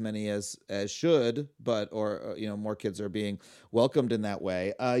 not as many as should, but, or, more kids are being welcomed in that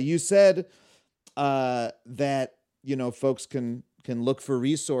way. You said that, folks can look for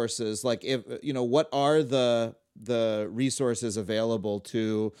resources. Like if, what are the resources available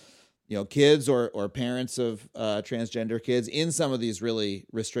to, kids or parents of transgender kids in some of these really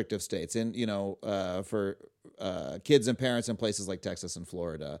restrictive states, and for kids and parents in places like Texas and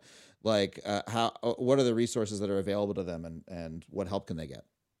Florida, like what are the resources that are available to them, and what help can they get?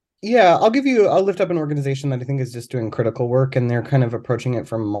 Yeah, I'll lift up an organization that I think is just doing critical work, and they're kind of approaching it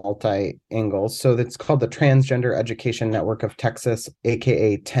from multi angles. So it's called the Transgender Education Network of Texas,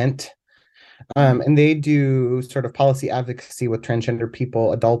 aka TENT. And they do sort of policy advocacy with transgender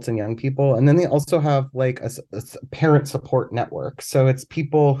people, adults and young people. And then they also have like a parent support network. So it's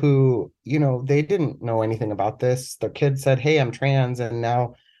people who, they didn't know anything about this. Their kid said, hey, I'm trans. And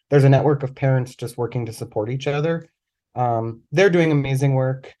now there's a network of parents just working to support each other. They're doing amazing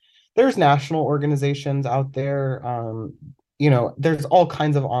work. There's national organizations out there. There's all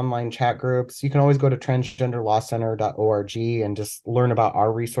kinds of online chat groups. You can always go to transgenderlawcenter.org and just learn about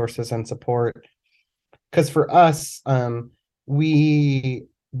our resources and support. Because for us, we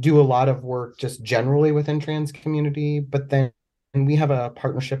do a lot of work just generally within trans community, but then we have a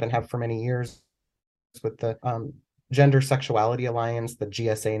partnership and have for many years with the Gender Sexuality Alliance, the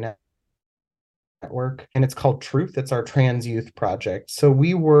GSA network, and it's called Truth. It's our trans youth project. So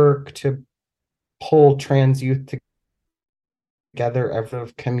we work to pull trans youth together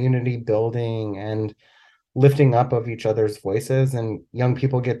of community building and lifting up of each other's voices, and young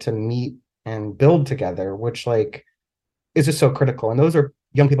people get to meet and build together, which like is just so critical. And those are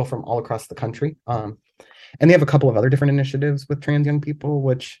young people from all across the country. And they have a couple of other different initiatives with trans young people,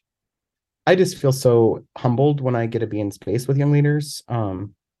 which I just feel so humbled when I get to be in space with young leaders.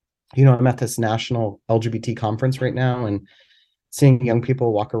 I'm at this national LGBT conference right now, and seeing young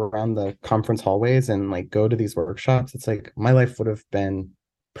people walk around the conference hallways and like go to these workshops, it's like my life would have been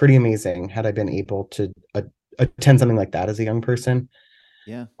pretty amazing had I been able to attend something like that as a young person.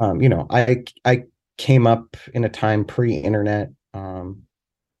 Yeah. I came up in a time pre-internet. I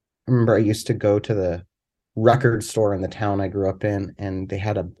remember I used to go to the record store in the town I grew up in, and they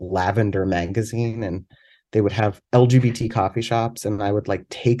had a lavender magazine, and they would have LGBT coffee shops, and I would like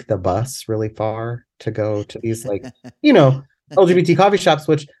take the bus really far to go to these like, LGBT coffee shops,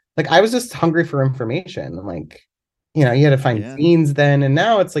 which like I was just hungry for information. Like, you had to find zines then, and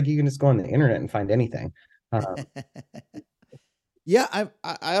now it's like you can just go on the internet and find anything. Yeah,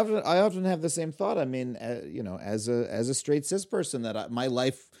 I often have the same thought. I mean, as a straight cis person, that my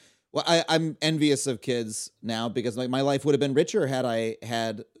life. Well, I'm envious of kids now because like my life would have been richer had I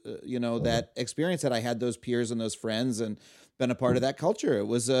had that experience, had I had those peers and those friends and been a part of that culture. It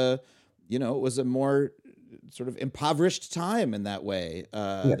was it was a more sort of impoverished time in that way.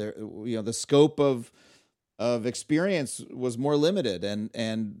 Yeah. There, the scope of experience was more limited,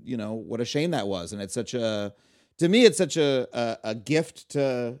 and what a shame that was. And it's to me, it's such a gift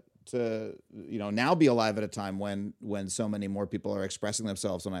to now be alive at a time when so many more people are expressing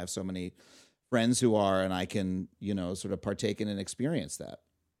themselves, and I have so many friends who are, and I can sort of partake in and experience that.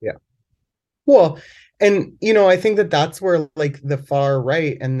 Yeah. Well, and I think that's where like the far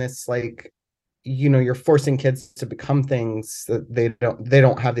right and this like you're forcing kids to become things that they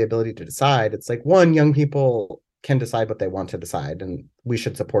don't have the ability to decide. It's like, one, young people can decide what they want to decide, and we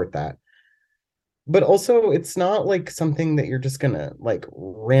should support that. But also, it's not like something that you're just gonna like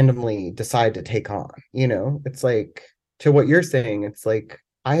randomly decide to take on. It's like, to what you're saying, it's like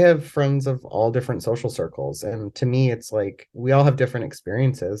I have friends of all different social circles, and to me it's like we all have different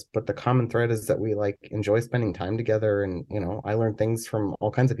experiences, but the common thread is that we like enjoy spending time together, and I learn things from all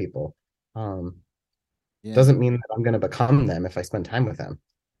kinds of people. Yeah. Doesn't mean that I'm going to become them if I spend time with them.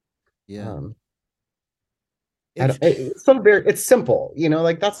 Yeah. It's simple,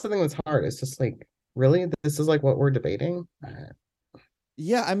 like that's the thing that's hard. It's just like, really, this is like what we're debating.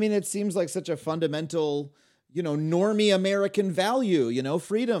 Yeah, I mean, it seems like such a fundamental, normie American value,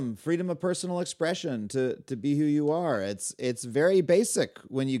 freedom of personal expression, to be who you are. It's very basic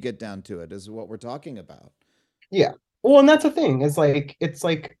when you get down to it, is what we're talking about. Yeah. Well, and that's the thing, is like, it's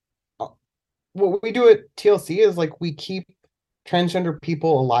like what we do at TLC is like we keep transgender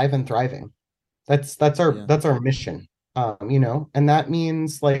people alive and thriving. That's our mission. And that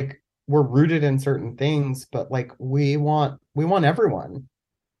means like we're rooted in certain things, but like we want everyone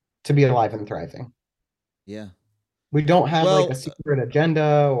to be alive and thriving. Yeah. We don't have like a secret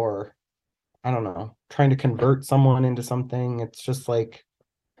agenda, or I don't know, trying to convert someone into something. It's just like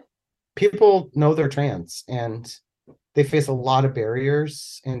people know they're trans, and they face a lot of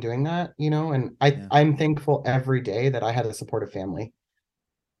barriers in doing that, and I'm thankful every day that I had a supportive family.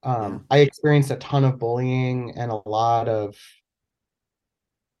 I experienced a ton of bullying and a lot of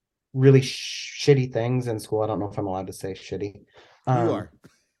really shitty things in school. I don't know if I'm allowed to say shitty. You are.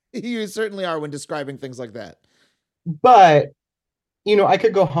 You certainly are when describing things like that. But, I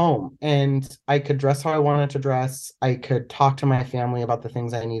could go home and I could dress how I wanted to dress. I could talk to my family about the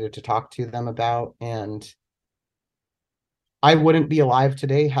things I needed to talk to them about. And I wouldn't be alive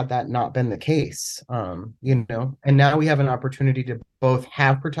today had that not been the case. And now we have an opportunity to both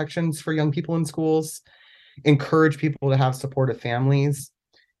have protections for young people in schools, encourage people to have supportive families.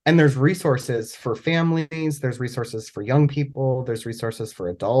 And there's resources for families, there's resources for young people, there's resources for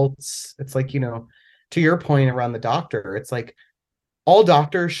adults. It's like, to your point around the doctor, it's like all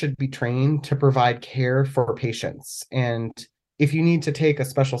doctors should be trained to provide care for patients. And if you need to take a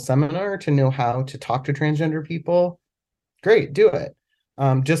special seminar to know how to talk to transgender people, great, do it.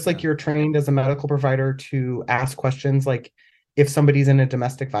 Just like you're trained as a medical provider to ask questions like if somebody's in a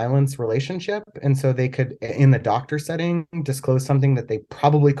domestic violence relationship, and so they could, in the doctor setting, disclose something that they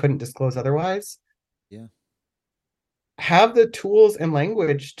probably couldn't disclose otherwise. Yeah. Have the tools and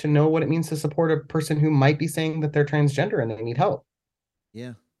language to know what it means to support a person who might be saying that they're transgender and they need help.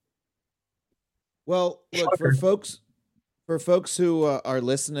 Yeah. Well, look, for folks who are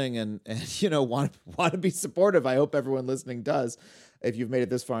listening and want to be supportive, I hope everyone listening does, if you've made it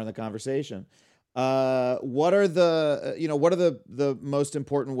this far in the conversation. What are the most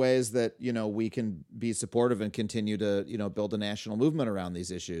important ways that we can be supportive and continue to build a national movement around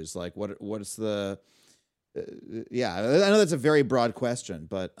these issues? Like what's the I know that's a very broad question,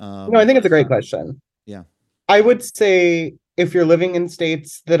 but no, I think it's a great question. Yeah. I would say if you're living in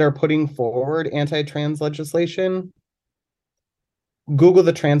states that are putting forward anti-trans legislation, Google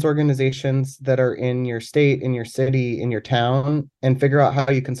the trans organizations that are in your state, in your city, in your town, and figure out how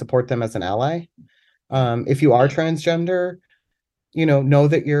you can support them as an ally. If you are transgender, know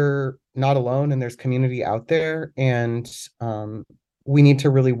that you're not alone and there's community out there, and we need to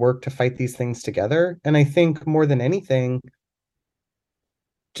really work to fight these things together. And I think more than anything,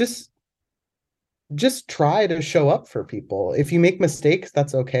 just try to show up for people. If you make mistakes,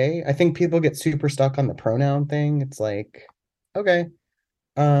 that's okay. I think people get super stuck on the pronoun thing. It's like, okay,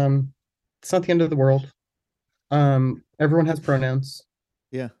 it's not the end of the world. Everyone has pronouns.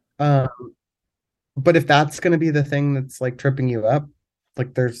 Yeah. But if that's going to be the thing that's like tripping you up,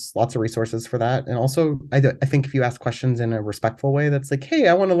 like there's lots of resources for that. And also, I think if you ask questions in a respectful way, that's like, hey,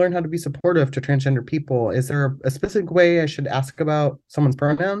 I want to learn how to be supportive to transgender people. Is there a specific way I should ask about someone's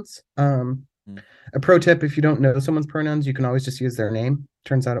pronouns? A pro tip: if you don't know someone's pronouns, you can always just use their name.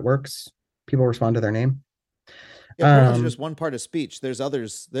 Turns out it works. People respond to their name. Yeah, pronouns are just one part of speech. There's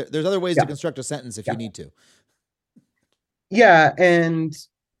others. There's other ways to construct a sentence if you need to. Yeah, and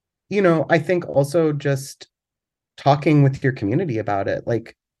I think also just talking with your community about it.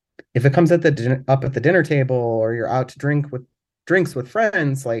 Like if it comes up at the dinner table, or you're out to drinks with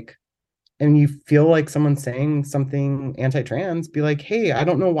friends, like, and you feel like someone's saying something anti-trans, be like, hey, I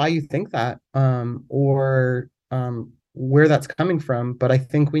don't know why you think that, or where that's coming from, but I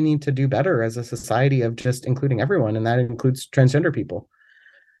think we need to do better as a society of just including everyone, and that includes transgender people.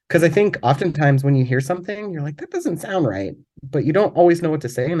 Because I think oftentimes when you hear something, you're like, that doesn't sound right, but you don't always know what to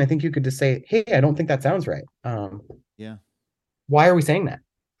say. And I think you could just say, hey, I don't think that sounds right. Yeah. Why are we saying that?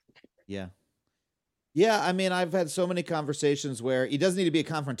 Yeah. Yeah, I mean, I've had so many conversations where it doesn't need to be a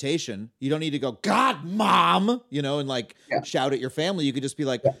confrontation. You don't need to go, God, Mom, and like shout at your family. You could just be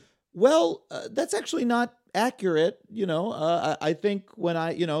like, well, that's actually not accurate. I think when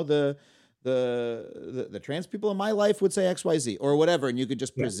the trans people in my life would say XYZ or whatever. And you could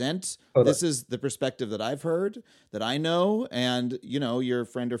just present, this is the perspective that I've heard, that I know. And, your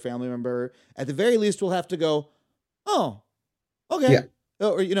friend or family member, at the very least, will have to go, oh, okay. Yeah.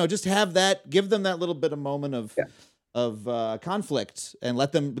 Or, just have that, give them that little bit of moment of conflict, and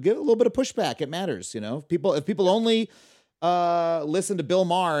let them give a little bit of pushback. It matters. If people only listen to Bill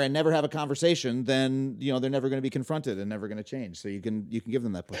Maher and never have a conversation, then, they're never going to be confronted and never going to change. So you can give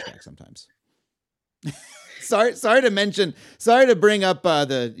them that pushback sometimes. sorry to bring up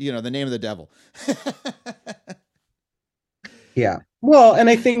the name of the devil. Yeah. Well,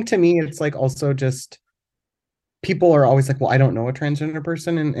 and I think to me, it's like also just, people are always like, well, I don't know a transgender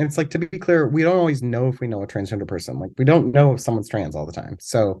person. And it's like, to be clear, we don't always know if we know a transgender person. Like, we don't know if someone's trans all the time.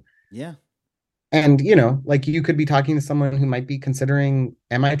 So, yeah. And, like, you could be talking to someone who might be considering,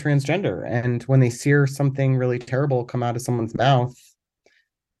 am I transgender? And when they hear something really terrible come out of someone's mouth,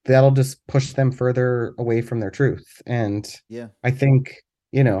 that'll just push them further away from their truth. And I think,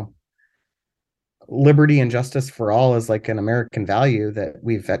 liberty and justice for all is like an American value that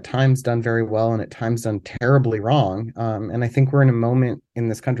we've at times done very well and at times done terribly wrong. And I think we're in a moment in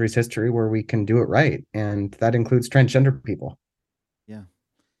this country's history where we can do it right. And that includes transgender people. Yeah.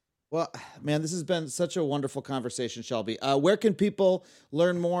 Well, man, this has been such a wonderful conversation, Shelby. Where can people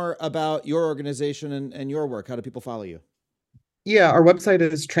learn more about your organization and your work? How do people follow you? Yeah, our website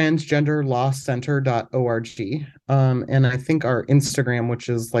is transgenderlawcenter.org. And I think our Instagram, which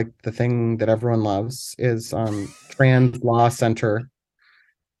is like the thing that everyone loves, is Trans Law Center.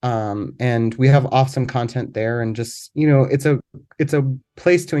 And we have awesome content there, and just, it's a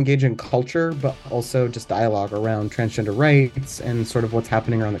place to engage in culture, but also just dialogue around transgender rights and sort of what's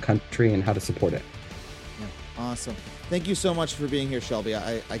happening around the country and how to support it. Yeah, awesome. Thank you so much for being here, Shelby.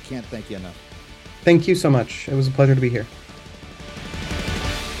 I can't thank you enough. Thank you so much. It was a pleasure to be here.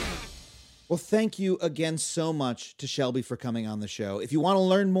 Well, thank you again so much to Shelby for coming on the show. If you want to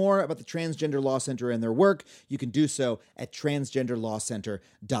learn more about the Transgender Law Center and their work, you can do so at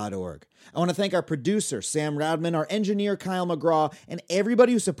transgenderlawcenter.org. I want to thank our producer, Sam Roudman, our engineer, Kyle McGraw, and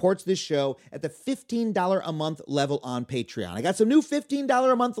everybody who supports this show at the $15 a month level on Patreon. I got some new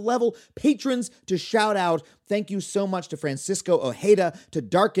 $15 a month level patrons to shout out. Thank you so much to Francisco Ojeda, to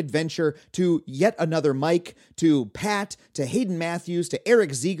Dark Adventure, to Yet Another Mike, to Pat, to Hayden Matthews, to Eric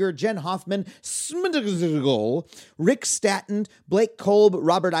Zieger, Jen Hoffman, Rick Statten, Blake Kolb,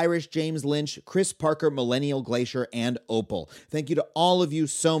 Robert Irish, James Lynch, Chris Parker, Millennial Glacier, and Opal. Thank you to all of you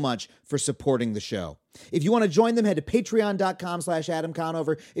so much for supporting the show. If you want to join them, head to patreon.com/Adam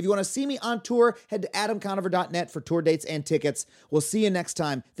Conover. If you want to see me on tour, head to adamconover.net for tour dates and tickets. We'll see you next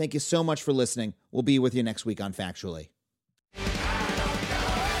time. Thank you so much for listening. We'll be with you next week on Factually.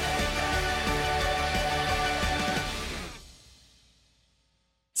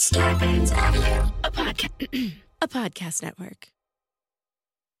 Scarpins Avenue. A podcast network.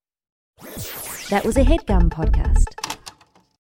 That was a HeadGum podcast.